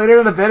together, played it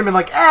in a event, and been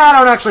I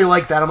don't actually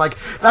like that. I'm like,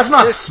 that's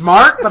not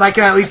smart, but I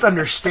can at least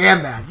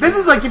understand that. This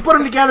is you put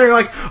them together, and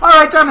you're like, all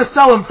right, time to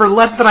sell them for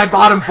less than I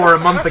bought them for a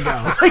month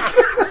ago.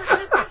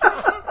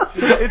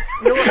 It's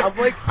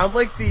I'm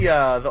like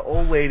the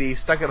old lady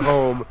stuck at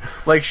home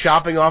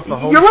shopping off the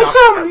home. You're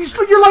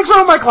like some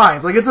of my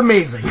clients. It's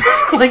amazing.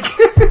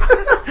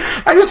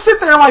 I just sit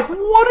there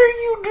what are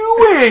you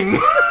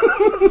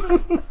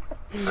doing?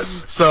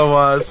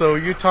 So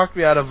you talked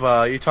me out of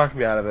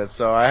it.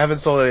 So I haven't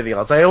sold anything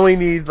else. I only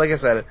need, like I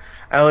said,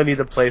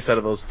 the place out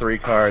of those 3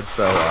 cards.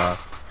 So oh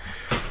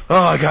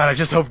god, I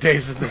just hope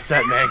Days is in the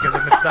set, man. Because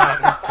if it's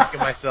not, I'm kicking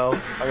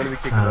myself. I'm gonna be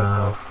kicking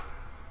myself.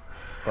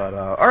 But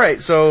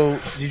alright, so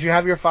did you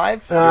have your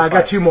 5? I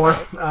got 2 more.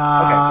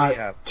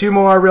 Okay, 2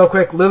 more real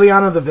quick.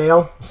 Liliana the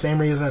Veil,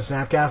 same reason as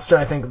Snapcaster.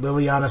 I think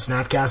Liliana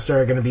Snapcaster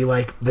are going to be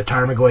like the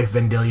Tarmogoyf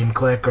Vendilion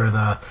Click or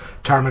the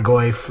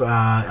Tarmogoyf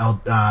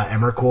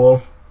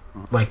Emrakul.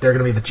 They're going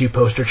to be the 2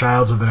 poster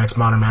childs of the next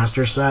Modern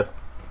Masters set.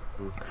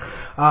 And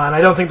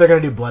I don't think they're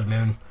going to do Blood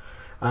Moon.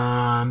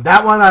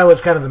 That one I was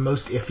kind of the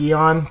most iffy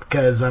on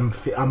because I'm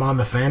on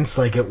the fence.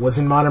 It was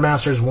in Modern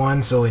Masters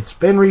 1, so it's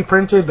been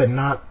reprinted, but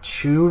not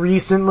too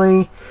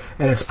recently,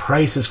 and its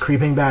price is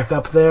creeping back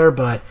up there.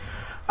 But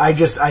I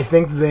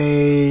think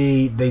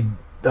they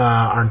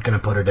aren't going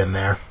to put it in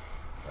there.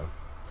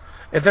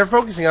 If they're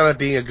focusing on it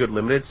being a good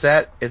limited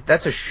set,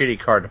 that's a shitty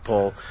card to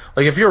pull.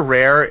 If your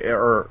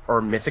rare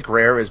or mythic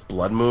rare is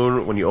Blood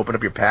Moon, when you open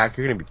up your pack,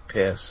 you're going to be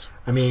pissed.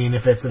 I mean,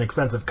 if it's an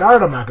expensive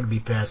card, I'm not going to be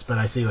pissed, but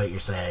I see what you're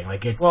saying.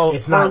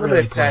 It's not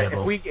really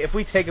playable. If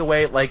we take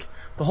away,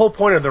 the whole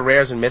point of the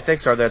rares and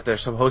mythics are that they're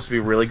supposed to be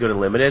really good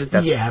and limited.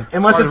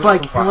 Unless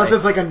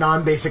it's a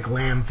non-basic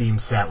land theme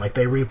set,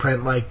 they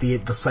reprint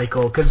the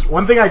cycle. Because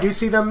one thing I do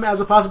see them as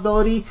a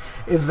possibility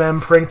is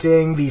them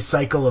printing the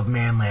cycle of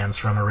manlands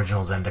from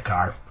original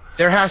Zendikar.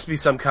 There has to be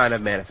some kind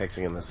of mana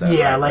fixing in the set.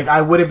 Yeah, right?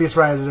 I wouldn't be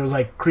surprised if there was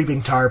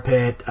Creeping Tar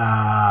Pit,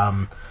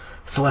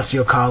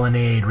 Celestial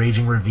Colonnade,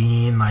 Raging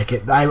Ravine.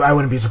 I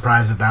wouldn't be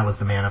surprised if that was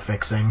the mana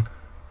fixing.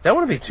 That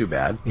wouldn't be too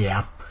bad.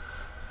 Yeah.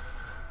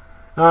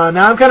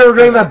 Now I'm kind of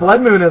regretting that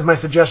Blood Moon as my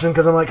suggestion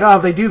because I'm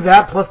if they do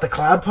that plus the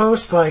Cloud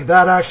Post, that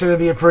actually would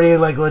be a pretty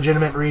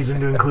legitimate reason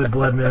to include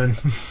Blood Moon.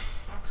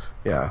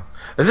 Yeah,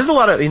 and there's a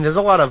lot of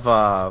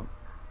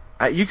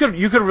you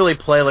could really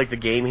play the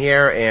game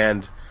here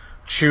and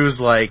choose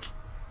the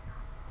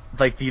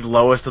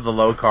lowest of the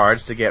low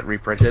cards to get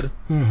reprinted.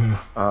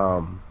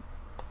 Mm-hmm.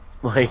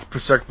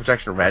 Berserk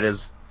Protection Red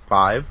is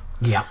 5.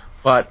 Yeah,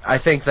 but I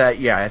think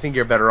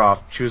you're better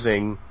off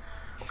choosing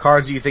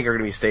cards that you think are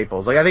going to be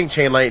staples. I think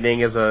Chain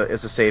Lightning is a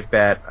safe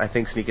bet. I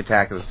think Sneak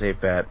Attack is a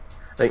safe bet.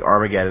 I think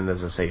Armageddon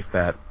is a safe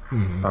bet.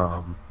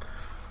 Mm-hmm.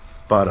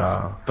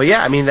 But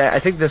yeah, I mean, I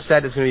think this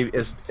set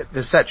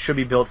this set should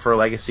be built for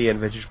Legacy and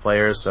Vintage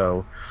players.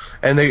 And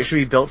they should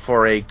be built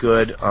for a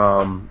good,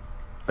 a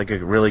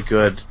really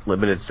good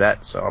limited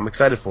set. So I'm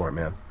excited for it,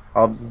 man.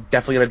 I'm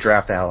definitely gonna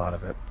draft the hell out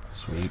of it.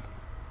 Sweet.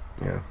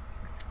 Yeah.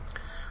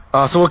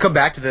 So we'll come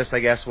back to this,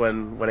 I guess,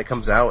 when it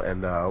comes out,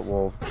 and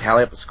we'll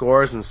tally up the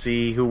scores and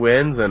see who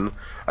wins. And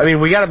I mean,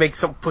 we got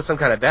to put some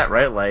kind of bet,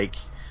 right?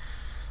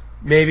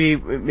 Maybe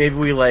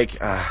we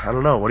I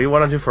don't know. What do you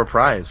want to do for a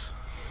prize?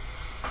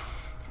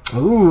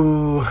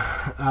 Ooh.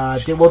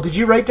 Did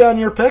you write down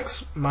your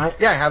picks?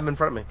 Yeah, I have them in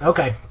front of me.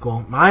 Okay,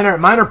 cool. Mine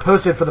are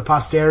posted for the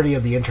posterity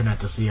of the internet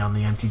to see on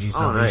the MTG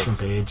Salvation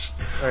page.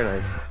 Very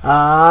nice.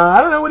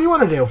 I don't know. What do you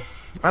want to do?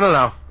 I don't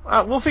know.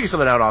 We'll figure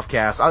something out off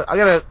cast.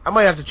 I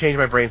might have to change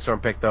my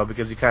brainstorm pick though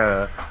because you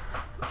kind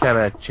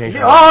of changed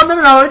it. Oh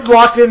no! It's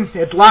locked in.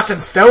 It's locked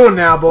in stone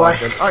now, boy.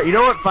 All right, you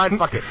know what? Fine,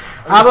 fuck it.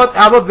 How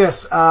about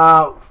this?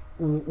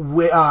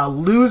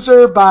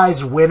 Loser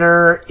buys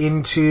winner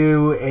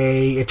into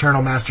a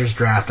Eternal Masters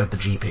draft at the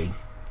GP.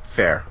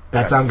 Fair.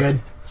 That sound good?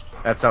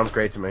 That sounds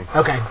great to me.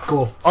 Okay,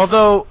 cool.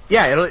 Although,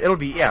 yeah, it'll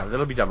be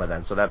done by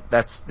then. So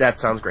that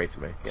sounds great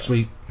to me. Yeah.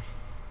 Sweet.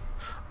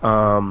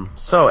 So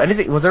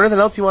was there anything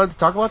else you wanted to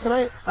talk about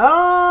tonight?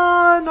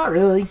 Not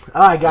really.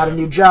 I got a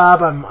new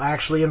job. I'm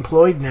actually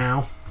employed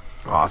now.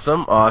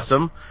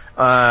 Awesome.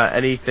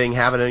 Anything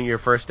happening on your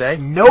first day?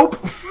 Nope.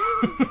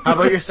 How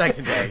about your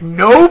second day?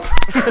 Nope.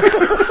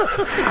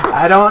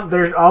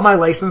 All my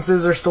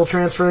licenses are still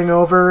transferring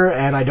over,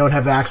 and I don't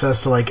have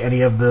access to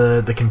any of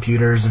the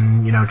computers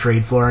and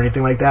trade floor or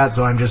anything like that.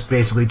 So I'm just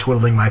basically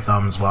twiddling my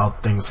thumbs while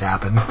things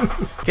happen.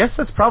 Guess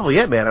that's probably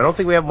it, man. I don't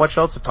think we have much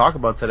else to talk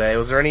about today.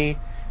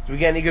 Did we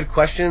get any good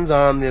questions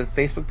on the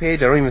Facebook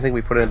page? I don't even think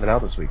we put anything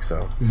out this week,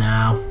 so.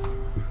 No.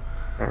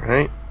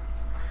 Alright.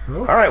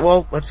 Cool. All right,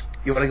 well,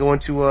 you want to go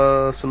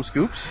into some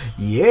scoops?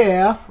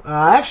 Yeah.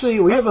 Actually,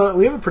 we have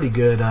a pretty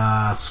good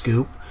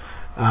scoop.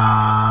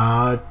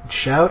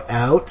 Shout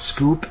out,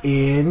 scoop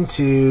in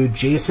to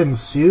Jason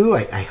Sue.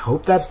 I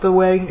hope that's the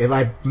way. If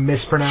I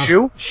mispronounced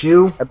Shu.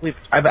 I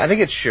think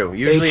it's Shu.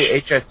 Usually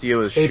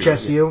HSU is Shu.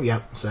 HSU,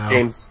 yep. So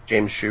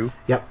James Shu.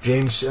 Yep,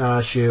 James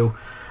Shu.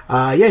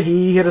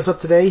 He hit us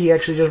up today. He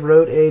actually just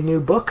wrote a new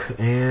book,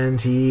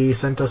 and he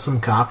sent us some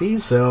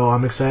copies, so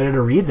I'm excited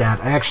to read that.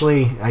 I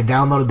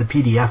downloaded the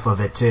PDF of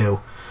it,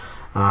 too.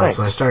 Nice.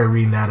 So I started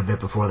reading that a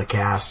bit before the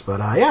cast, but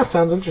it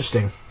sounds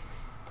interesting.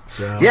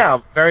 So yeah,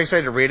 I'm very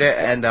excited to read it,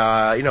 and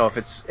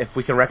if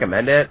we can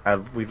recommend it,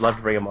 we'd love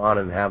to bring him on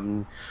and have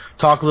him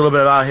talk a little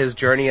bit about his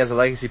journey as a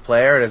legacy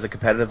player and as a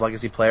competitive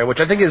legacy player, which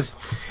I think is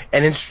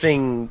an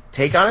interesting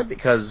take on it,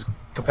 because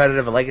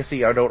competitive and legacy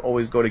don't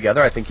always go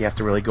together. I think you have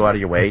to really go out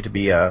of your way to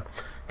be a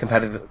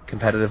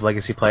competitive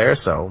legacy player.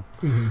 So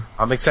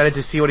I'm excited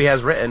to see what he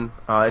has written.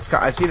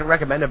 I've seen it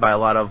recommended by a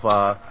lot of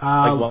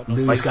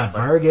Lou Scott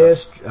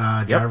Vargas,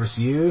 Jarvis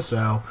Yu.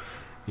 So.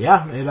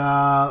 Yeah,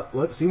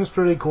 it seems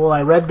pretty cool.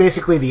 I read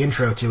basically the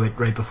intro to it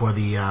right before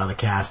the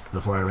cast,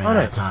 before I ran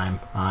out of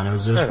time. And it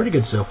was pretty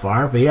good so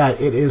far. But yeah,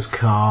 it is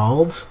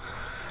called,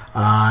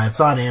 it's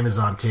on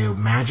Amazon too,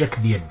 Magic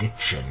the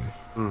Addiction.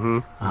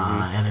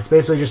 And it's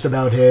basically just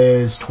about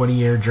his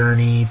 20-year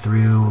journey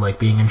through, like,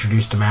 being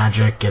introduced to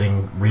Magic,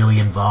 getting really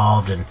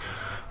involved, and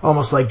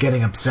almost like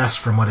getting obsessed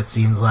from what it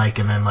seems like,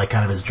 and then, like,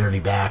 kind of his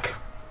journey back.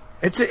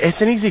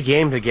 It's an easy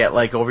game to get,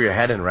 like, over your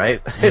head in,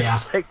 right?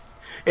 It's like,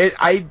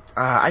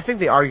 I think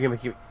the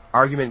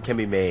argument can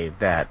be made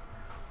that,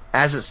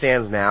 as it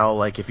stands now,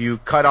 like, if you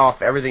cut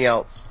off everything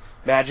else,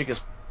 Magic is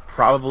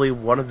probably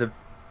one of the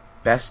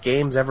best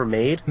games ever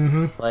made.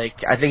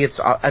 Like, I think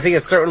it's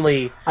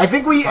certainly. I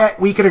think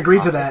we can agree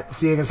to that,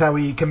 seeing as how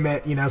we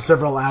commit,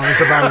 several hours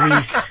of our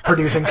week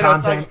producing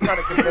content.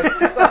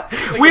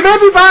 We may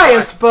be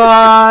biased,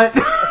 but.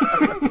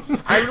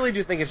 I really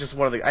do think it's just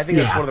one of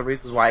the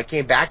reasons why I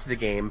came back to the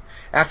game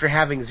after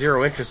having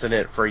zero interest in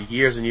it for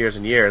years and years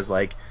and years,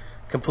 like,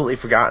 completely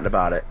forgotten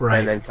about it. Right.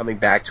 And then coming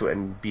back to it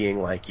and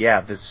being like,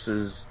 yeah, this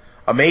is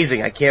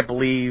amazing. I can't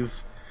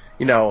believe,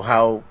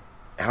 how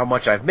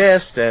much I've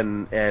missed,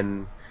 and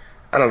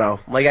I don't know.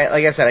 Like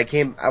I said,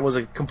 I was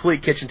a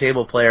complete kitchen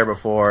table player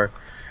before,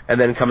 and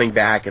then coming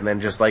back, and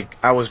then just, like,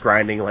 I was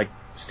grinding, like,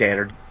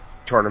 standard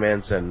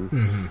tournaments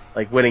and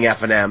like winning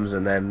F&Ms,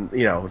 and then,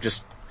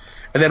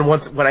 and then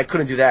when I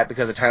couldn't do that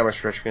because of time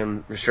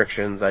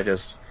restrictions, I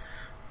just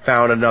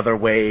found another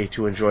way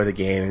to enjoy the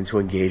game and to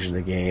engage in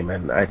the game,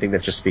 and I think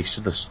that just speaks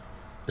to the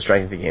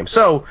strength of the game.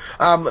 So,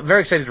 I'm very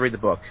excited to read the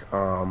book.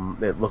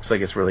 It looks like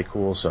it's really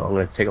cool, so I'm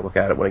going to take a look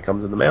at it when it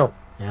comes in the mail.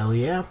 Hell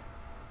yeah.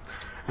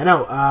 I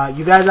know,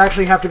 you guys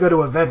actually have to go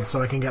to events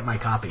so I can get my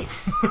copy.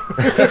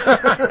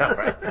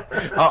 Right.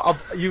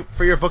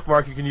 For your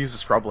bookmark, you can use the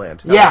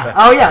Scrubland.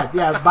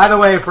 Yeah. By the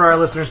way, for our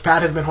listeners,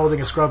 Pat has been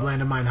holding a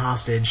Scrubland of mine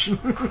hostage.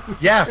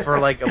 Yeah, for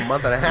like a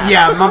month and a half.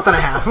 Yeah, a month and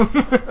a half.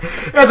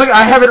 It's like,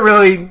 I haven't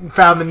really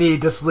found the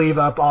need to sleeve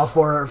up all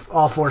four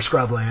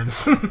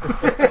Scrublands.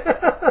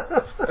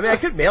 I mean, I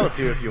could mail it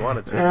to you if you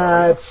wanted to.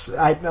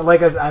 I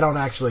don't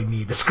actually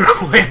need the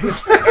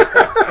Scrublands.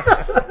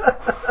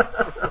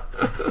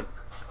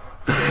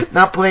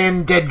 Not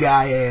playing Dead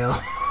Guy Ale.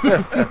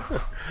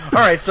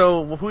 Alright,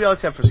 so who else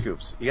have for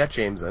scoops? You got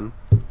James in.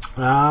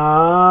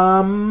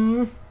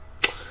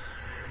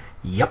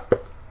 Yep.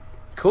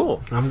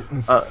 Cool.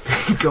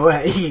 Go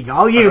ahead.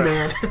 All you,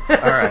 man.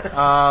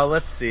 Alright,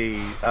 let's see.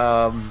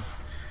 I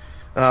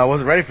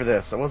wasn't ready for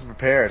this. I wasn't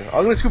prepared.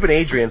 I'm going to scoop in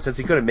Adrian since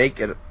he couldn't make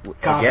it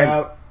Cop again.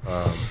 out.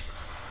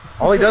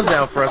 All he does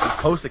now for us is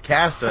post a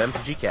cast to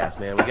MTG cast,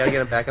 man. We gotta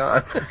get him back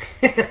on.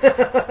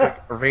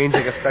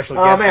 Arranging a special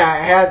guest. Oh man,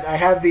 I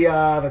had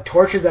the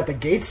torches at the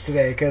gates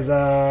today because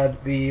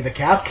the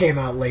cast came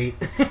out late.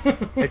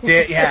 It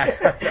did, yeah.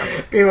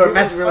 People were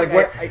messaging me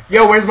like,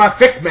 "Yo, where's my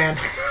fix, man?"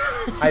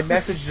 I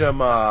messaged him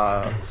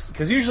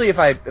because usually if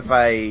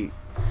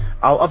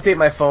I'll update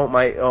my phone,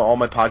 all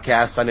my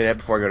podcasts Sunday night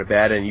before I go to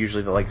bed, and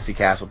usually the Legacy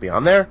cast will be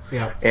on there.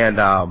 Yeah. And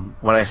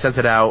when I sent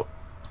it out,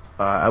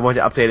 I went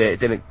to update it. It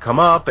didn't come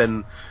up,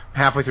 and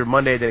halfway through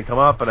Monday, it didn't come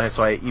up. And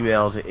so I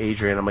emailed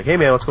Adrian. I'm like, "Hey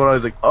man, what's going on?"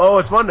 He's like, "Oh,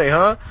 it's Monday,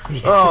 huh?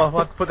 Yeah. Oh, I'll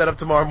have to put that up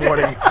tomorrow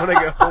morning when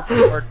I get home from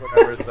work,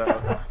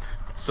 whatever."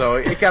 So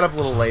it got up a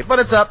little late, but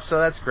it's up, so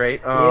that's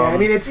great. I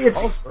mean, it's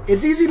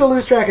easy to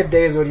lose track of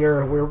days when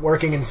we're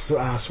working in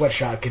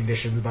sweatshop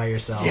conditions by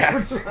yourself. Yeah.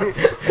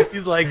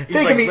 he's like,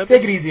 take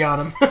it easy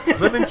on him.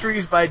 Living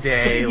trees by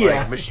day,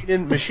 like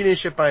machining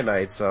shit by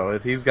night. So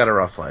he's got a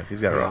rough life.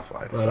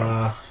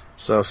 But,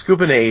 So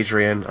scoop into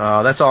Adrian.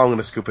 That's all I'm going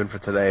to scoop in for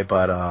today.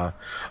 But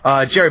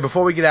Jerry,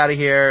 before we get out of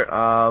here,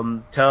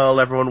 tell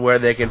everyone where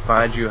they can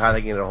find you, how they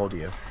can get a hold of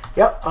you.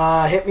 Yep.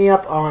 Hit me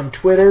up on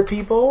Twitter,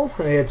 people.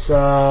 It's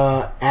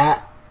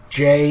at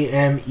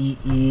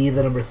JMEE,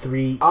 the number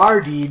 3,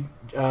 RD,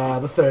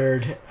 the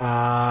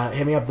 3rd.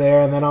 Hit me up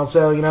there, and then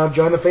also,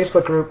 join the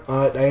Facebook group.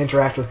 I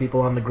interact with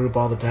people on the group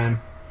all the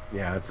time.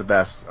 Yeah, that's the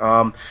best.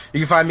 You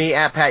can find me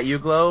at Pat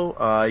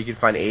Uglow. You can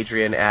find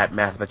Adrian at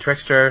Math the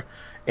Trickster.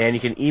 And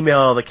you can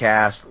email the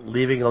cast,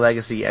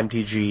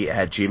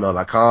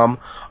 leavingalegacy@gmail.com.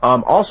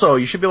 Also,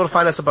 you should be able to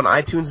find us up on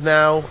iTunes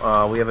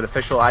now. We have an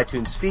official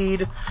iTunes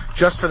feed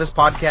just for this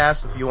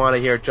podcast. If you want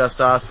to hear just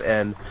us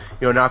and,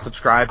 not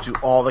subscribe to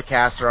all the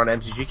casts that are on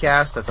MTG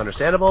Cast, that's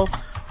understandable.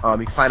 You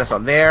can find us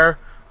on there.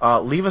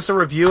 Leave us a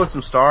review and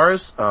some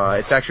stars.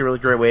 It's actually a really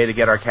great way to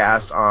get our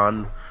cast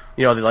on,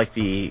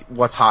 the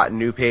What's Hot and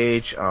New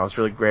page. It's a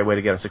really great way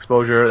to get us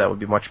exposure. That would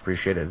be much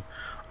appreciated.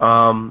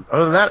 Other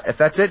than that, if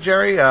that's it,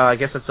 Jerry, I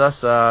guess it's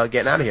us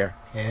getting out of here.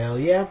 Hell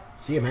yeah.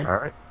 See you, man. All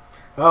right.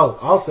 Oh,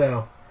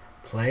 also,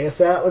 play us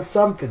out with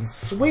something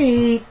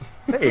sweet.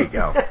 There you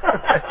go.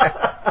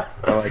 I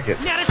like it.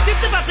 Now the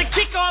shit's about to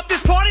kick off, this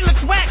party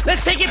looks whack.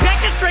 Let's take it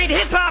back to straight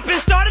hip-hop and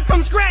start it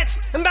from scratch.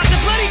 I'm about to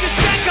bloody this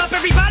track up,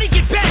 everybody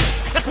get back.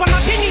 That's why my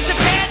opinions are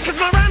bad, cause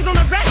my rhyme's on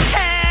the red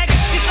tag.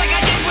 It's like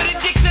I get with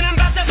addiction, I'm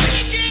about to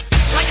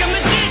like a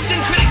magician,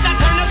 critics I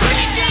turn to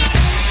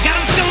got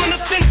them still on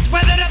the fence,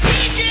 whether the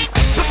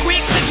but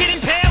quick to get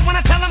impaled when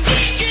I tell them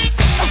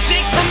I'm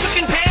sick from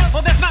looking pale,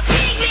 oh that's my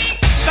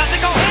about to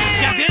go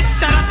ham. Now bitch,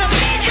 shout out to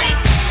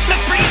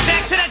let's bring it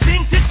back to that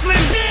vintage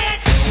slim bitch.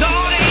 The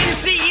order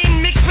NC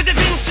mixed with the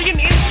Vinci and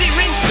NC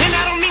ring, and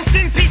I don't mean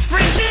Stimpy's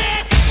friend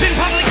bitch. Been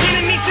public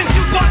enemy since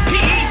you thought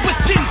PE was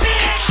chin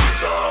bitch.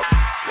 Shoes off,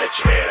 let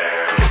your hair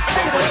down.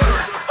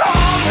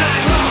 All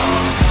night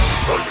long,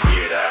 Pull your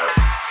beard out,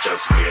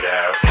 just weird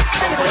out.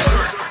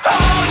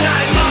 all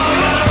night long.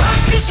 We're gonna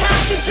rock this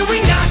house until we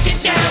knock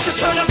it down, so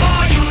turn the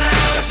volume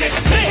loud. Cause it's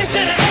spin to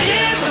the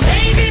AM, so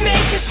baby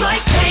make this like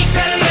cake.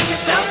 Better let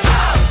yourself go,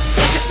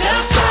 let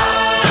yourself go.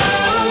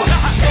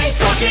 Say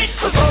fuck it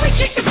before we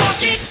kick the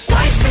bucket.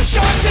 Life's too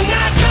short to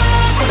not go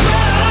for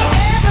broke.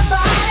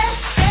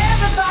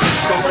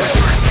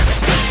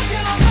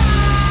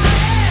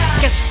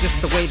 Guess it's just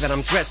the way that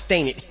I'm dressed,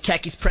 ain't it?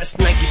 Khakis pressed,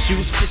 Nike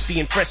shoes,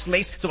 crispy and fresh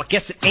lace, so I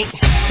guess it ain't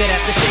that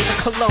aftershave of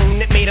cologne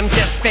that made them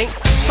just faint.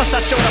 Plus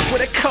I showed up with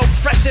a coat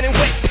fresher than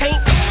wet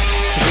paint.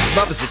 So big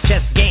love is a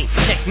chess game,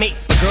 checkmate.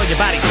 But girl, your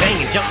body's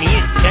banging, jump me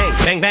in, bang,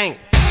 bang, bang.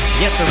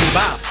 Yes, sir,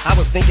 Bob. I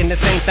was thinking the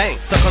same thing.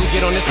 So come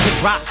get on this kid's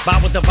rock,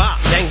 bob with the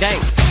bob, dang,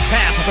 dang.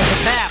 Pow, pow, pow,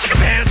 pow. Chicka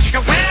pow,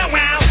 chicka wow,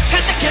 wow.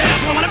 Catch a cow,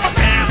 blowing up a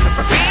pow, pow,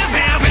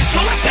 pow, bitch,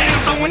 slow it down,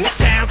 throwing the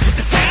town to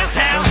the town.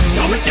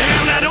 Throw it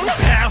down, I don't know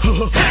how,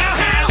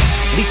 how.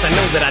 At least I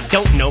know that I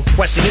don't know.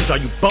 Question is, are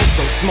you both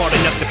so smart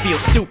enough to feel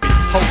stupid?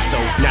 Hope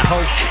so. Now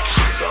hope.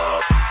 Shoes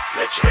off,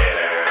 let your hair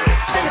down.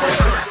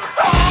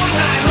 All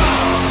night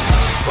long,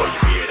 Pull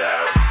your beard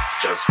out,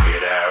 just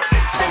weird out.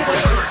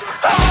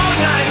 all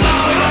night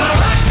long. We're gonna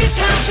rock this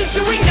house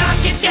until we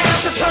knock it down,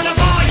 so turn the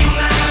volume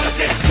loud.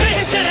 Cause it's spin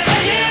to the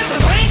AM, so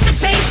break the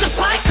bass up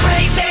like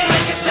crazy.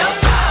 Let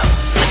yourself go,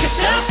 let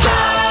yourself go.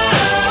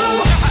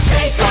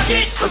 Say fuck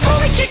it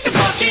before we kick the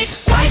bucket.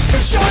 Life's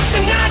too short to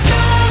not go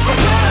for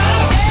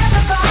broke.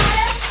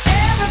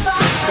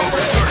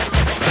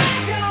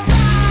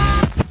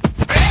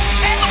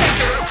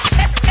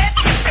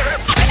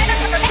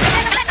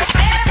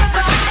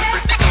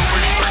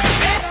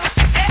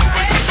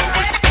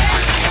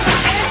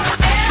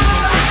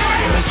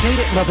 Say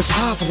that love is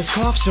powerful, this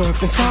cough syrup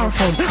and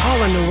styrofoam. All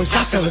I know is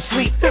I fell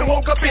asleep, then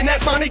woke up in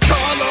that Monte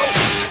Carlo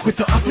with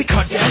the ugly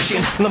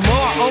Kardashian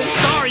Lamar. Oh,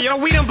 sorry, yo,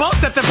 we done both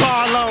set the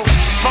bar low.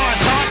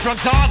 Bars hard,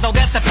 drugs hard, though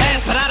that's the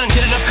past. But I done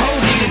get enough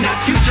codeine and not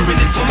future in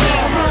it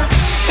tomorrow.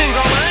 And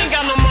girl, I ain't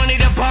got no money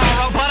to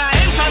borrow, but I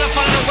am trying to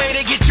find a way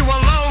to get you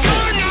alone.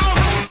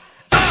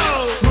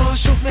 Oh,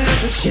 Marshall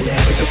Mathers, get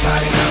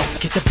everybody know.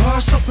 Get the bar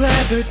so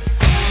leathered.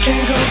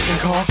 Kangos and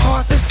call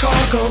heartless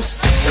cargoes.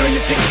 Girl,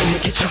 you're fixing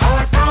to get your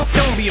heart broke.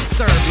 Don't be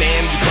absurd,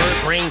 man. You bird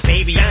brain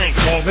baby. I ain't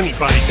called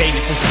anybody baby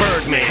since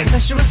Birdman.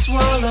 Unless you're a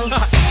swallow.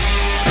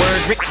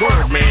 Word, Rick,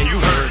 word, man. You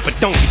heard, but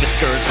don't be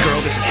discouraged,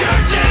 girl. This is your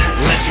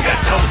jam. Unless you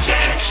got toe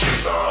jam.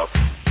 Shoes off,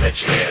 let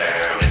your hair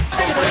down.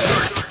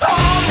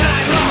 All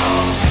night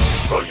long,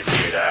 Pull your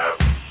beard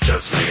out,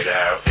 just weird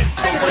out.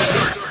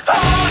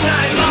 all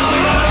night long.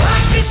 We're gonna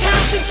rock this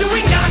house until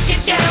we knock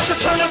it down. So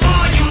turn the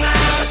volume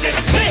loud. Cause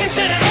it's spin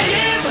to the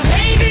AM. So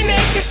baby,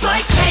 make this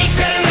like cake.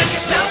 Better let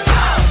yourself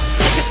go,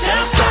 let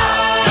yourself go.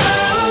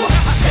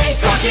 Say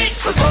fuck it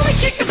before we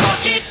kick the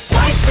bucket.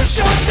 Life's too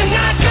short to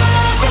not go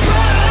for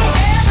broke.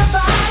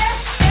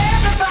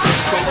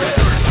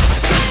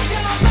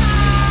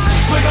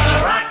 We're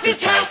gonna rock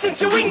this house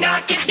until we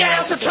knock it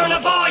down. So turn the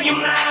volume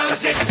loud.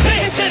 Cause it's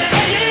spin to the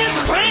AM.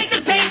 So crank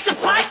the bass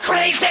up like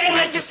crazy. And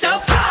let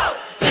yourself go,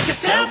 let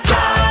yourself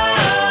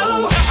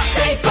go.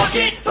 Say fuck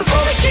it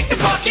before we kick the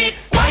bucket.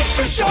 Life's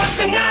too short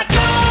to not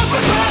go for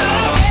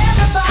broke.